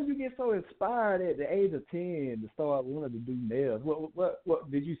how did you get so inspired at the age of 10 to start wanting to do nails?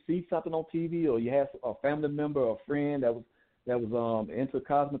 What did you see something on TV, or you had a family member or a friend that was into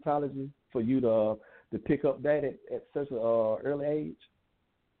cosmetology for you to pick up that at such an early age?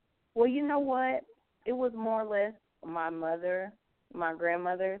 Well, you know what? It was more or less my mother, my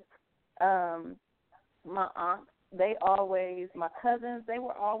grandmother, my aunt. My cousins, they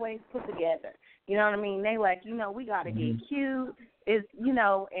were always put together. You know what I mean? They like, you know, we got to get cute. It's, you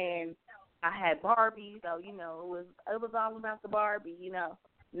know, and I had Barbie, so, you know, it was all about the Barbie, you know.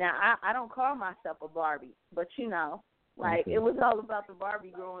 Now, I don't call myself a Barbie, but, you know, like, it was all about the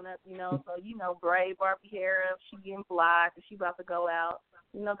Barbie growing up, you know. So, you know, braid Barbie hair up, she getting fly because she about to go out,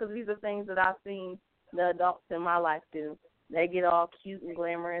 you know, because these are things that I've seen the adults in my life do. They get all cute and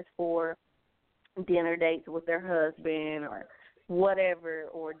glamorous for dinner dates with their husband or whatever,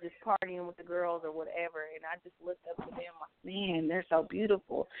 or just partying with the girls or whatever. And I just looked up to them like, man, they're so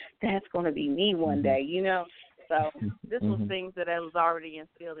beautiful. That's going to be me one day, you know. So this was things that was already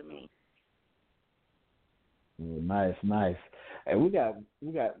instilled in me. Nice. And we got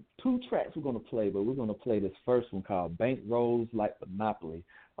 2 tracks we're going to play, but we're going to play this first one called Bankrolls Like Monopoly.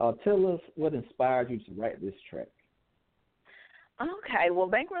 Tell us what inspired you to write this track. Okay, well,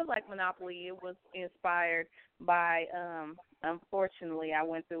 Bankrolls Like Monopoly, it was inspired by, unfortunately, I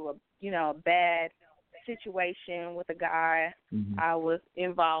went through a bad situation with a guy I was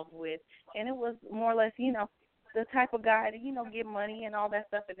involved with, and it was more or less, you know, the type of guy that, you know, get money and all that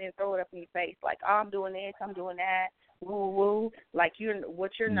stuff and then throw it up in your face, like, oh, I'm doing this, I'm doing that, woo woo, like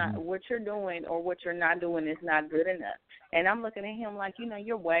what you're doing or what you're not doing is not good enough. And I'm looking at him like, you know,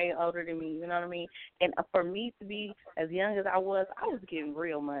 you're way older than me, you know what I mean? And for me to be as young as I was getting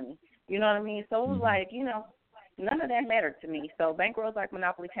real money, you know what I mean? So it was like, you know, none of that mattered to me. So Bankrolls Like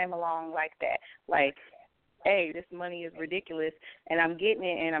Monopoly came along like that, like, hey, this money is ridiculous, and I'm getting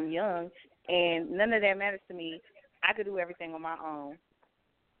it, and I'm young, and none of that matters to me. I could do everything on my own.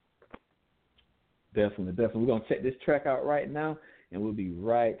 Definitely. We're going to check this track out right now, and we'll be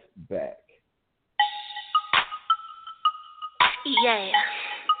right back. Yeah.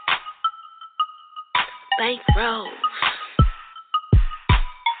 Bankroll.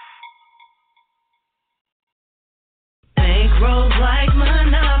 Bankrolls like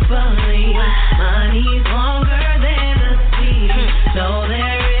Monopoly. Money's longer than the sea. No,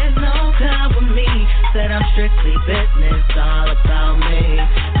 there is no company. Said I'm strictly business, all about me.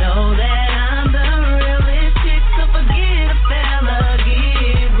 Know that I'm the realest chick, so forget a fella,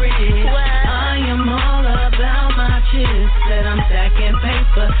 get rich. I am all about my chips. Said I'm stacking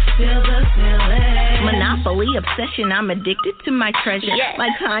paper till the ceiling. Monopoly obsession, I'm addicted to my treasure. My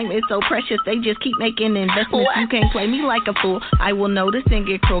time is so precious, they just keep making investments. You can't play me like a fool. I will notice and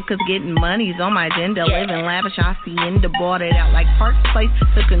get cruel, cause getting money's on my agenda. Living lavish, hacienda, bought it out like Park Place.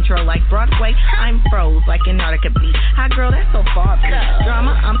 To control like Broadway, I'm froze like Antarctica beach. Hot girl, that's so far from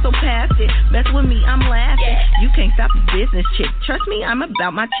drama, I'm so past it. Mess with me, I'm laughing. You can't stop a business chick. Trust me, I'm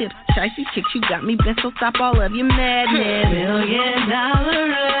about my chips. Chicey chicks, you got me bent, so stop all of your madness. $1 million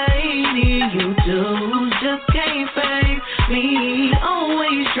lady, you dudes just can't face me.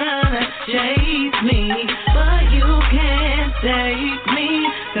 Always trying to chase me, but you can't take me.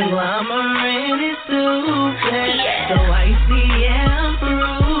 Conglomerate is stupid, so icy and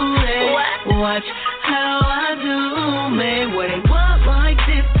fruity. Watch how I do me. What they want like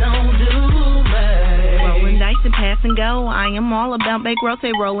this don't do me. Rolling dice and pass and go. I am all about bankroll.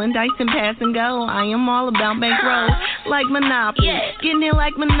 Say rolling dice and pass and go. I am all about bankroll. Like Monopoly, getting it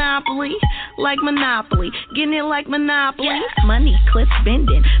like Monopoly. Like Monopoly, getting it like Monopoly. Money clip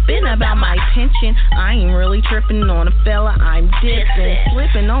bending, been about my pension. I ain't really tripping on a fella, I'm dipping.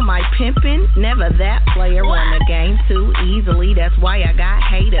 Slipping on my pimping, never that player. Run the game too easily, that's why I got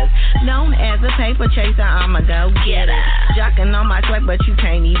haters. Known as a paper chaser, I'ma go get it. Jocking on my sweat, but you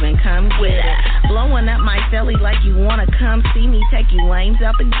can't even come with it. Blowing up my celly like you wanna come see me. Take you lames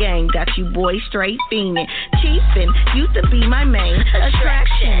out the game, got you boys straight fiending. Chiefin' used to be my main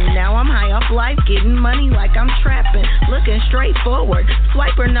attraction. Now I'm high off life, getting money like I'm trapping. Looking straight forward,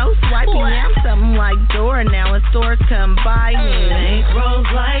 swipe or no swiping. Yeah, I'm something like Dora now, and stores come by me.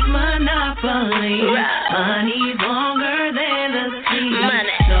 Bankrolls like Monopoly. Money's longer than the sea.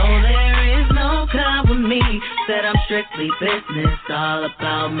 So there is no company. Said I'm strictly business, all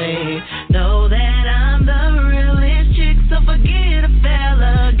about me. Know that I'm the realest chick, so forget a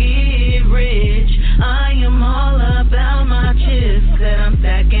fella, get rich. I am all about my chips. Said I'm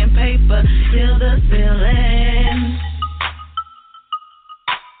stacking paper till the ceiling.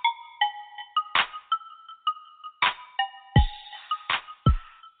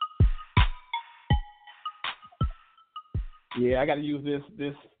 Yeah, I got to use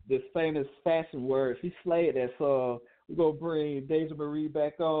this famous fashion word. She slayed that song. We're going to bring Daja Marie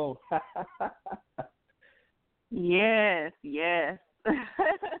back on. Yes.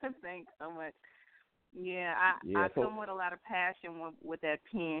 Thanks so much. Yeah, I come with a lot of passion with that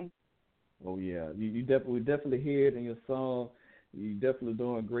pen. Oh yeah, you definitely hear it in your song. You definitely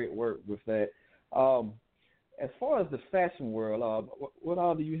doing great work with that. As far as the fashion world, what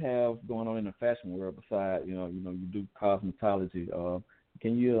all do you have going on in the fashion world besides you do cosmetology?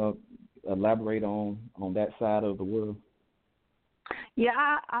 Can you elaborate on that side of the world? Yeah,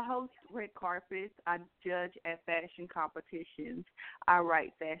 I host red carpets. I judge at fashion competitions. I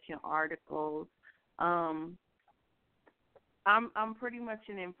write fashion articles. I'm pretty much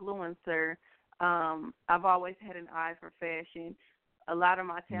an influencer. I've always had an eye for fashion. A lot of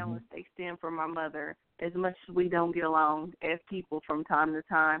my talents, they stem from my mother. As much as we don't get along as people from time to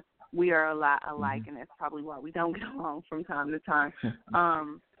time, we are a lot alike, and that's probably why we don't get along from time to time.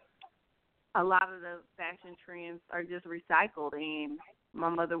 A lot of the fashion trends are just recycled, and my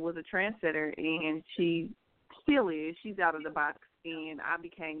mother was a trendsetter, and she still is. She's out of the box, and I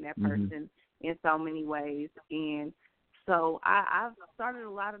became that person in so many ways. And so I've started a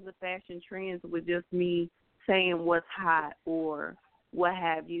lot of the fashion trends with just me saying what's hot or what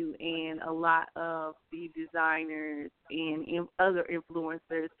have you, and a lot of the designers and other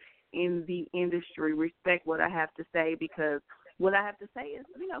influencers in the industry respect what I have to say, because what I have to say is,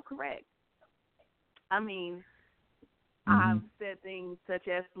 correct. I mean, I've said things such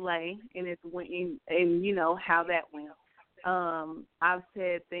as slay, and how that went. I've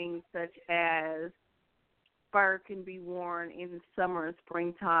said things such as fur can be worn in summer and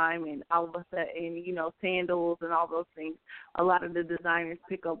springtime, and all of a sudden, sandals and all those things. A lot of the designers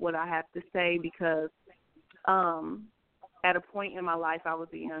pick up what I have to say because at a point in my life, I was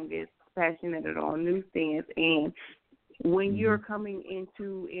the youngest fashion editor on newsstands, and when you're coming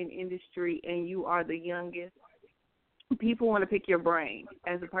into an industry and you are the youngest, people want to pick your brain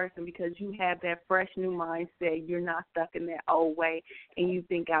as a person because you have that fresh new mindset. You're not stuck in that old way, and you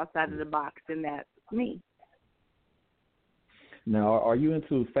think outside of the box, and that's me. Now, are you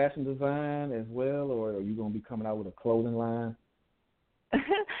into fashion design as well, or are you going to be coming out with a clothing line?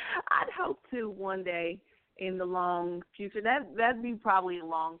 I'd hope to one day in the long future. That'd be probably a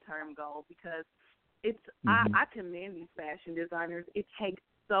long-term goal because it's I commend these fashion designers. It takes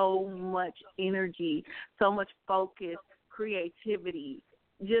so much energy, so much focus, creativity,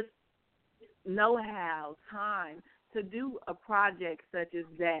 just know-how, time to do a project such as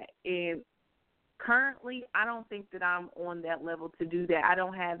that. And currently, I don't think that I'm on that level to do that. I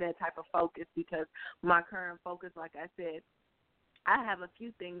don't have that type of focus because my current focus, like I said, I have a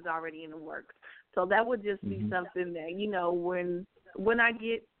few things already in the works. So that would just be something that, you know, when I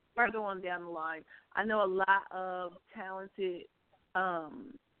get further on down the line, I know a lot of talented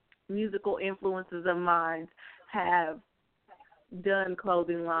musical influences of mine have done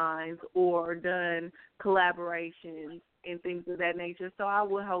clothing lines or done collaborations and things of that nature. So I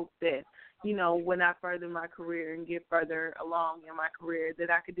would hope that, you know, when I further my career and get further along in my career, that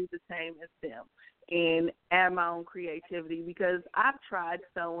I could do the same as them and add my own creativity because I've tried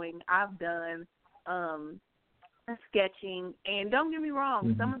sewing, I've done sketching, and don't get me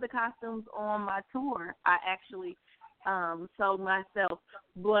wrong, some of the costumes on my tour I actually sewed myself,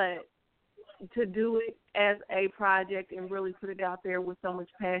 but to do it as a project and really put it out there with so much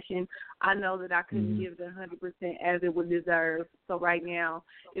passion, I know that I couldn't give it 100% as it would deserve. So right now,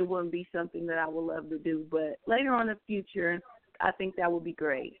 it wouldn't be something that I would love to do. But later on in the future, I think that would be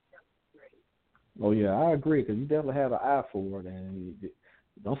great. Oh, yeah, I agree, because you definitely have an eye for it. And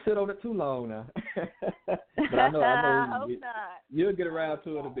don't sit on it too long now. But I know you'll get around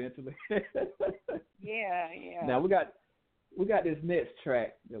to it eventually. Yeah. Now, we got this next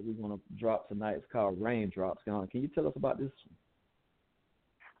track that we're going to drop tonight. It's called Raindrops. Can you tell us about this?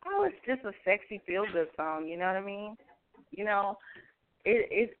 Oh, it's just a sexy feel-good song, you know what I mean? You know,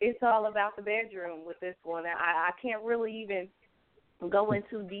 it's all about the bedroom with this one. I can't really even go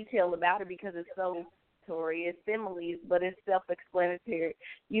into detail about it because it's so story. It's similes, but it's self-explanatory.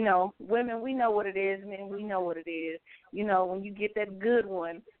 You know, women, we know what it is. Men, we know what it is. You know, when you get that good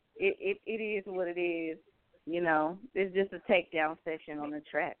one, it is what it is. You know, it's just a takedown session on the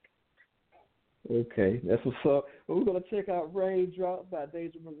track. Okay, that's what's up. Well, we're going to check out Raindrop by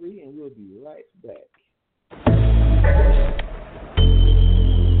Daja Marie, and we'll be right back.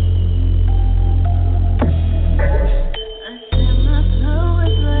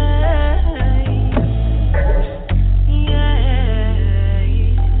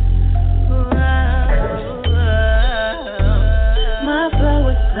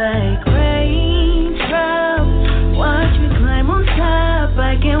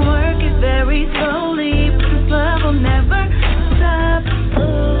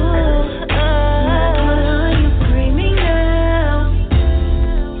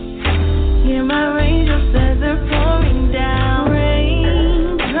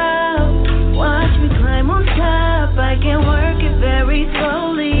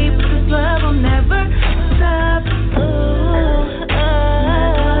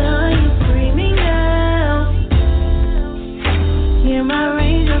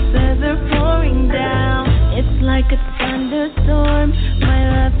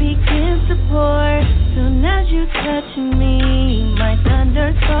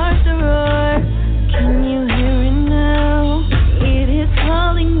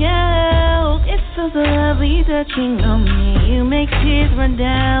 Touching on me, you make tears run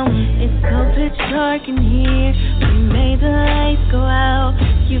down. It's so pitch dark in here. You made the lights go out.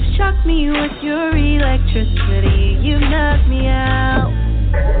 You've shocked me with your electricity. You knocked me out.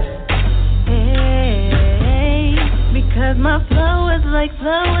 Hey, because my flow is like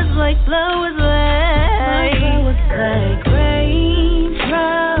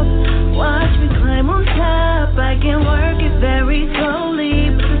raindrops. Watch me climb on top. I can work it very slowly,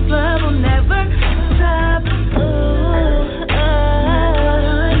 but this love will never stop.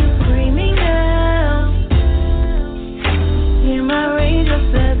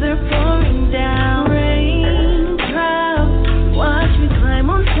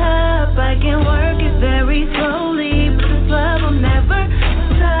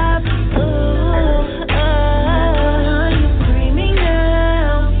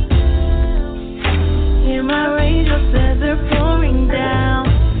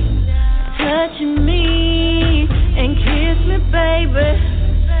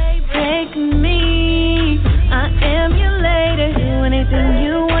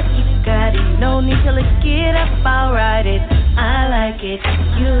 I'll ride it, I like it,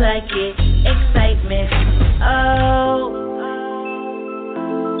 you like it, excitement, oh,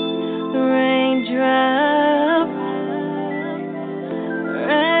 raindrop,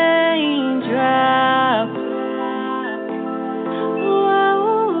 raindrop,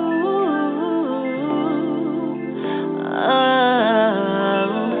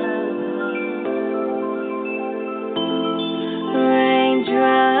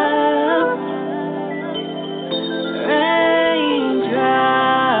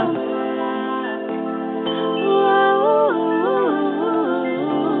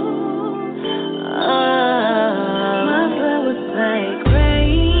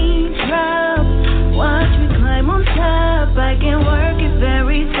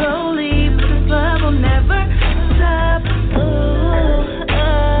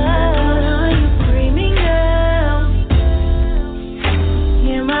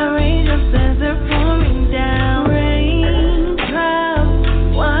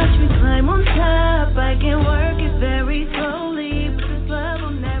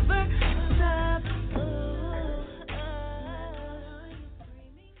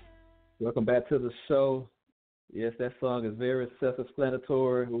 Welcome back to the show. Yes, that song is very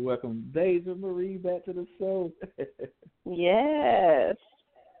self-explanatory. We welcome Daja Marie back to the show. Yes.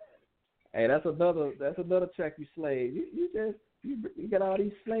 Hey, that's another track you slayed. You got all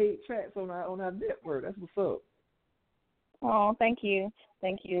these slayed tracks on our network. That's what's up. Oh, thank you.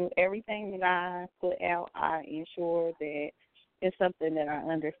 Everything that I put out, I ensure that it's something that I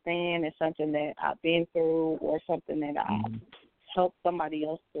understand, it's something that I've been through, or something that I help somebody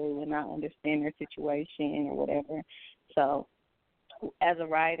else through and I understand their situation or whatever. So as a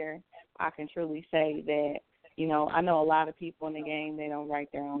writer, I can truly say that, I know a lot of people in the game, they don't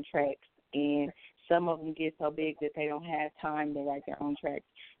write their own tracks, and some of them get so big that they don't have time to write their own tracks.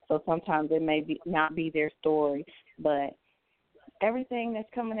 So sometimes it may not be their story, but everything that's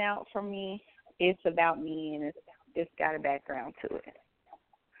coming out from me, it's about me, and it's got a background to it.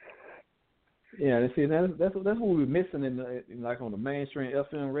 Yeah, see, that's what we're missing in like on the mainstream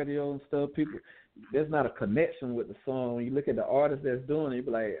FM radio and stuff. People, there's not a connection with the song. When you look at the artist that's doing it, you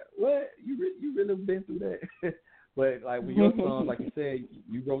be like, what? You really been through that? But like with your songs, like you said,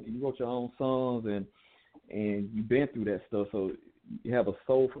 you wrote your own songs and you've been through that stuff, so you have a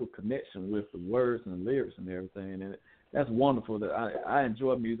soulful connection with the words and the lyrics and everything, and that's wonderful. That I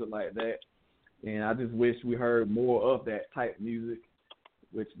enjoy music like that, and I just wish we heard more of that type of music.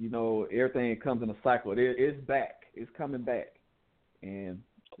 Which, everything comes in a cycle. It's back. It's coming back. And,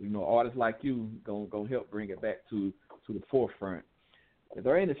 artists like you gonna help bring it back to the forefront. Is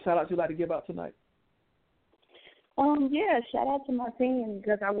there any shout-outs you'd like to give out tonight? Yeah, shout out to my team,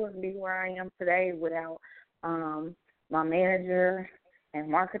 because I wouldn't be where I am today without my manager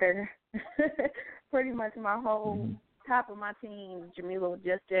and marketer. Pretty much my whole top of my team, Jamila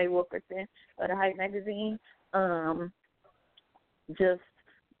Just J. Wilkerson of the Hype Magazine. Just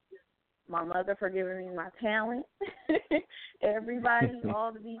my mother for giving me my talent. Everybody,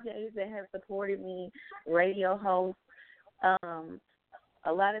 all the DJs that have supported me, radio hosts.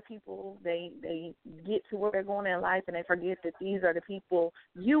 A lot of people, they get to where they're going in life and they forget that these are the people,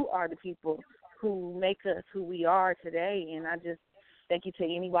 you are the people who make us who we are today. And I just thank you to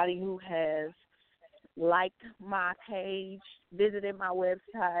anybody who has liked my page, visited my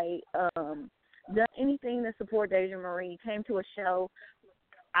website, done anything to support Daja Marie, came to a show.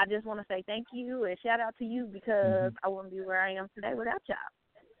 I just want to say thank you and shout out to you, because I wouldn't be where I am today without y'all.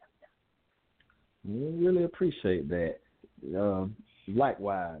 We really appreciate that.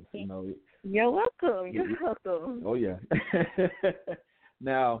 Likewise, You're welcome. You're welcome. Oh, yeah.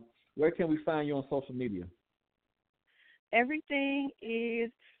 Now, where can we find you on social media? Everything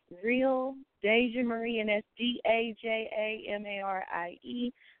is Real Daja Marie, and that's DAJAMARIE.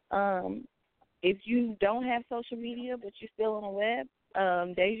 If you don't have social media but you're still on the web,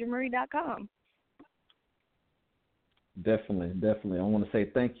 DajaMarie.com. Definitely. I want to say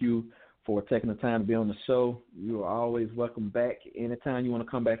thank you for taking the time to be on the show. You are always welcome back anytime you want to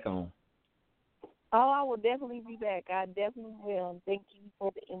come back on. Oh, I will definitely be back. I definitely will. Thank you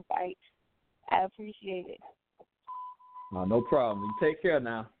for the invite. I appreciate it. No problem. You take care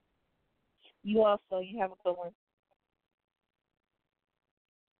now. You also. You have a good one.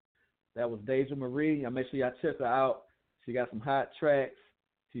 That was Daja Marie. Make sure y'all check her out. She got some hot tracks.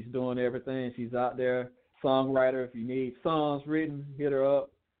 She's doing everything. She's out there. Songwriter. If you need songs written, hit her up.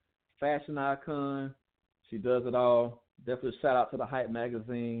 Fashion icon. She does it all. Definitely shout out to the Hype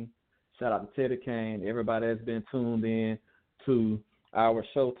Magazine. Shout out to Teddie, Cain. Everybody that's been tuned in to our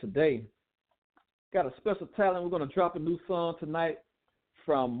show today. Got a special talent. We're going to drop a new song tonight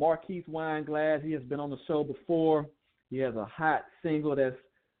from Marquise Wineglass. He has been on the show before. He has a hot single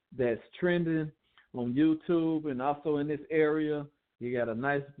that's trending on YouTube and also in this area. He got a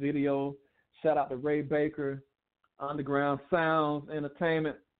nice video. Shout out to Ray Baker, Underground Sounds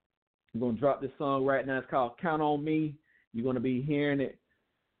Entertainment. I'm going to drop this song right now. It's called Count on Me. You're going to be hearing it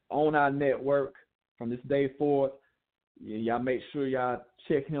on our network from this day forth. Y'all make sure y'all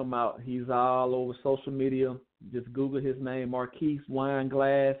check him out. He's all over social media. Just Google his name, Marquise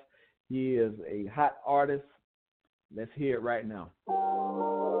Wineglass. He is a hot artist. Let's hear it right now.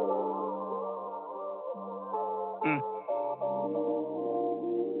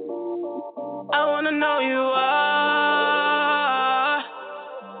 I wanna know you are.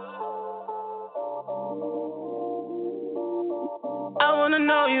 I wanna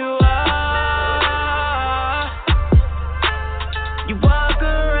know you are. You walk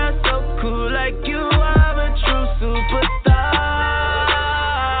around so cool, like you are a true superstar.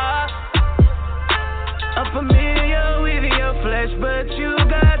 I'm familiar with your flesh, but you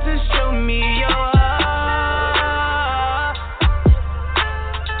got to show me your heart.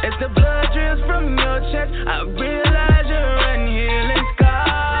 As the blood drips from your chest, I realize you're unhealing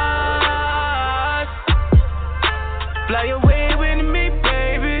scar.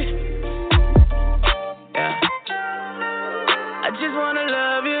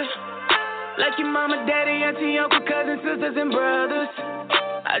 Like your mama, daddy, auntie, uncle, cousins, sisters, and brothers.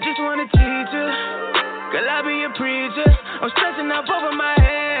 I just wanna teach you, girl, I'll be a preacher. I'm stressing out over my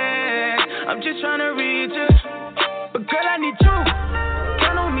head, I'm just trying to reach you. But girl, I need you,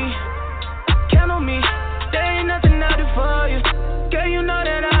 count on me, count on me. There ain't nothing I do for you. Girl, you know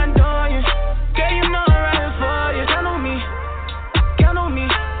that I adore you. Girl, you know I'm right for you. Count on me, count on me,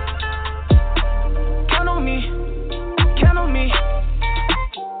 count on me, count on me.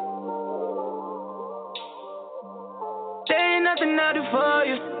 There ain't nothing I do for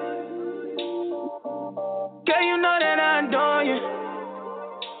you. Girl, you know that I adore you.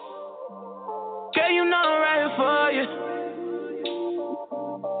 Girl, you know I'm right for you.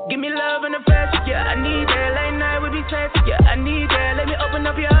 Give me love and affection, yeah, I need that. Late night we be texting, yeah, I need that. Let me open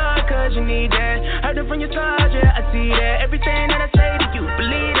up your heart, cause you need that. Heard it from your scars, yeah, I see that. Everything that I say to you,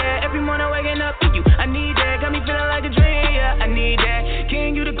 believe that. Every morning waking up to you, I need that. Got me feeling like a dream, yeah, I need that.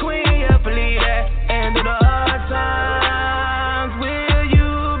 King, you the queen, yeah, believe that. And through the hard times, will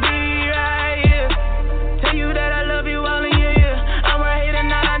you be right here? Tell you that I love you all in your ear. I'm right here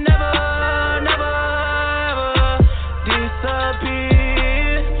and I never, never, ever disappear.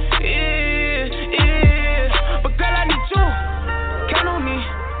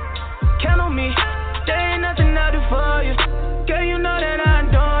 For you. Girl, you know that I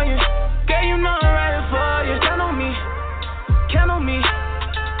adore you. Girl, you know I'm right for you. Count on me, count on me,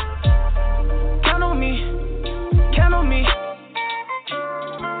 count on me, count on me.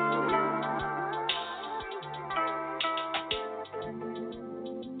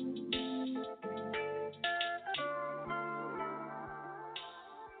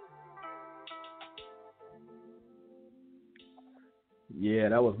 Yeah,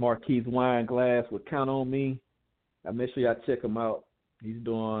 that was Marquise Wineglass with Count on Me. Make sure y'all check him out. He's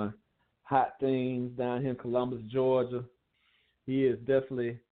doing hot things down here in Columbus, Georgia. He is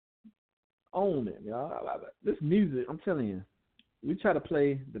definitely on it, y'all. This music, I'm telling you, we try to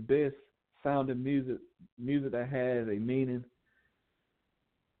play the best sounding music that has a meaning,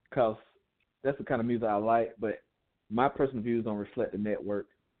 because that's the kind of music I like. But my personal views don't reflect the network.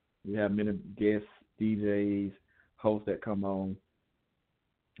 We have many guests, DJs, hosts that come on,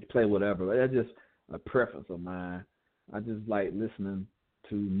 play whatever. But that's just a preference of mine. I just like listening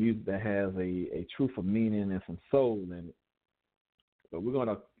to music that has a truth of meaning and some soul in it. But we're going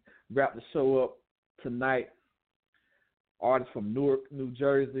to wrap the show up tonight. Artist from Newark, New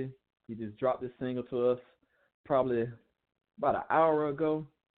Jersey. He just dropped this single to us probably about an hour ago.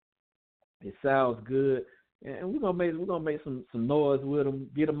 It sounds good. And we're gonna make some noise with him,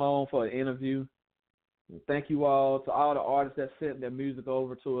 get him on for an interview. And thank you all to all the artists that sent their music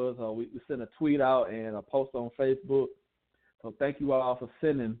over to us. We sent a tweet out and a post on Facebook. So thank you all for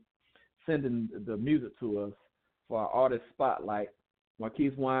sending the music to us for our artist spotlight.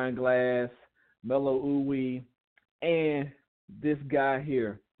 Marquise Wineglass, Mellow Uwe, and this guy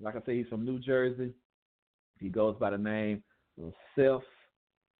here. Like I said, he's from New Jersey. He goes by the name of Self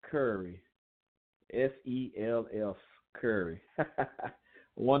Curry. SELF Curry. I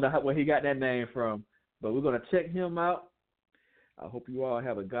wonder where he got that name from. But we're going to check him out. I hope you all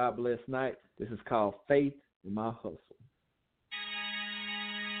have a God-blessed night. This is called Faith in My Hustle.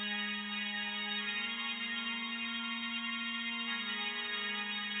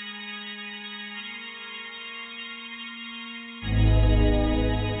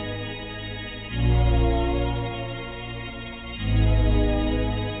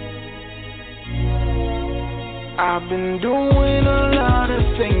 I've been doing a lot of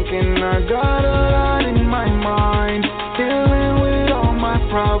thinking, I got a lot in my mind. Dealing with all my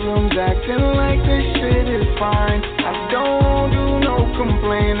problems, acting like this shit is fine. I don't do no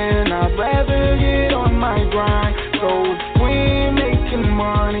complaining, I'd rather get on my grind. So if we ain't making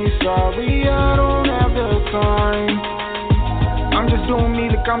money, sorry I don't have the time. I'm just doing me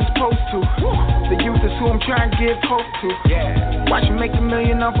like I'm supposed to. The youth is who I'm trying to give hope to. Yeah. Watch me make $1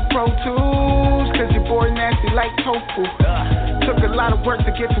 million off of Pro Tools, cause your boy nasty like tofu. Took a lot of work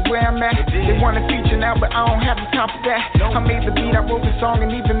to get to where I'm at. They want a feature now, but I don't have the time for that. I made the beat, I wrote the song,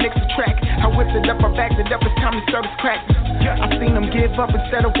 and even mixed the track. I whipped it up, I backed it up, it's time to service crack. I seen them give up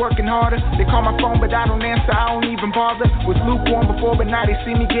instead of working harder. They call my phone, but I don't answer, I don't even bother. Was lukewarm before, but now they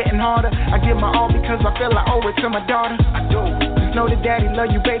see me getting harder. I give my all because I feel I owe it to my daughter. I do. Just know that daddy love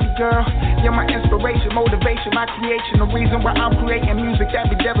you, baby girl. You're my inspiration, motivation, my creation. The reason why I'm creating music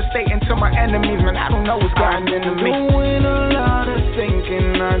that be devastating to my enemies. Man, I don't know what's gotten into me. I'm doing a lot of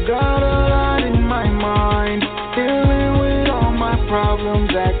thinking, I got a lot in my mind. Dealing with all my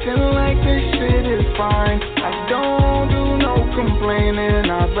problems, acting like this shit is fine. I don't do no complaining,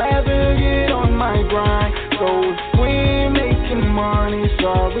 I'd rather get on my grind. So if we ain't making money,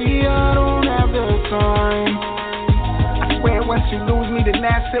 sorry I don't have time. I swear once you lose me, then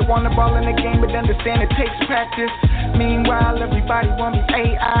that's it. Want the ball in the game, but understand it takes practice. Meanwhile, everybody want me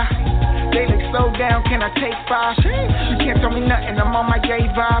AI. They like, slow down, can I take 5? You can't tell me nothing, I'm on my gay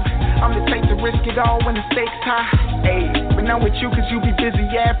vibe. I'm the type to risk it all when the stakes high. Ayy, but not with you cause you be busy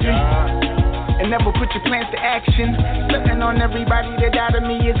yapping and never put your plans to action. Stunting on everybody that doubted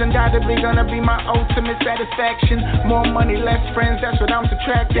me is undoubtedly gonna be my ultimate satisfaction. More money, less friends, that's what I'm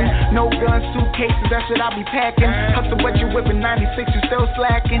subtracting. No guns, suitcases, that's what I be packing. Hustle what you whipping, 96, you still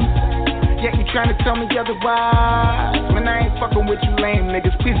slacking. Yet you trying to tell me otherwise. Man, I ain't fucking with you lame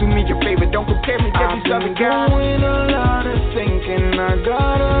niggas. Please do me a favor, don't compare me to these other guys. I've been doing a lot of thinking, I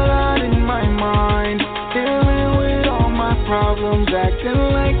got a lot in my mind. Dealing with all my problems, acting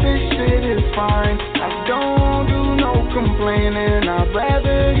like this shit is fine. I don't do no complaining, I'd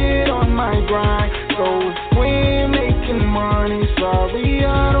rather get on my grind. So if we're making money, sorry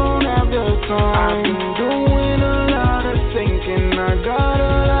I don't have the time. I've been doing a lot of thinking, I got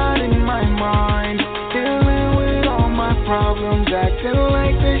a lot in my mind. Dealing with all my problems, acting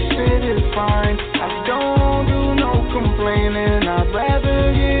like this shit is fine. I don't do no complaining, I'd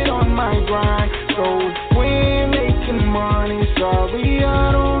rather get on my grind. So if we're making money, sorry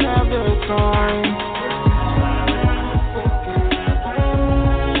I don't have the time.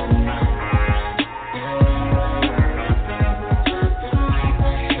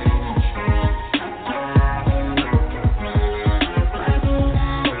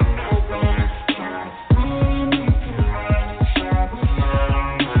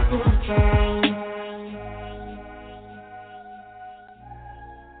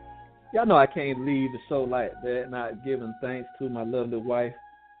 Y'all know I can't leave the show like that, not giving thanks to my lovely wife,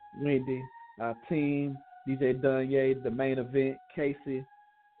 Wendy, our team, DJ Dunye, the main event, Casey,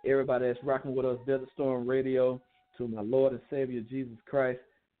 everybody that's rocking with us, Desert Storm Radio, to my Lord and Savior, Jesus Christ.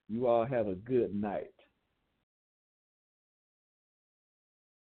 You all have a good night.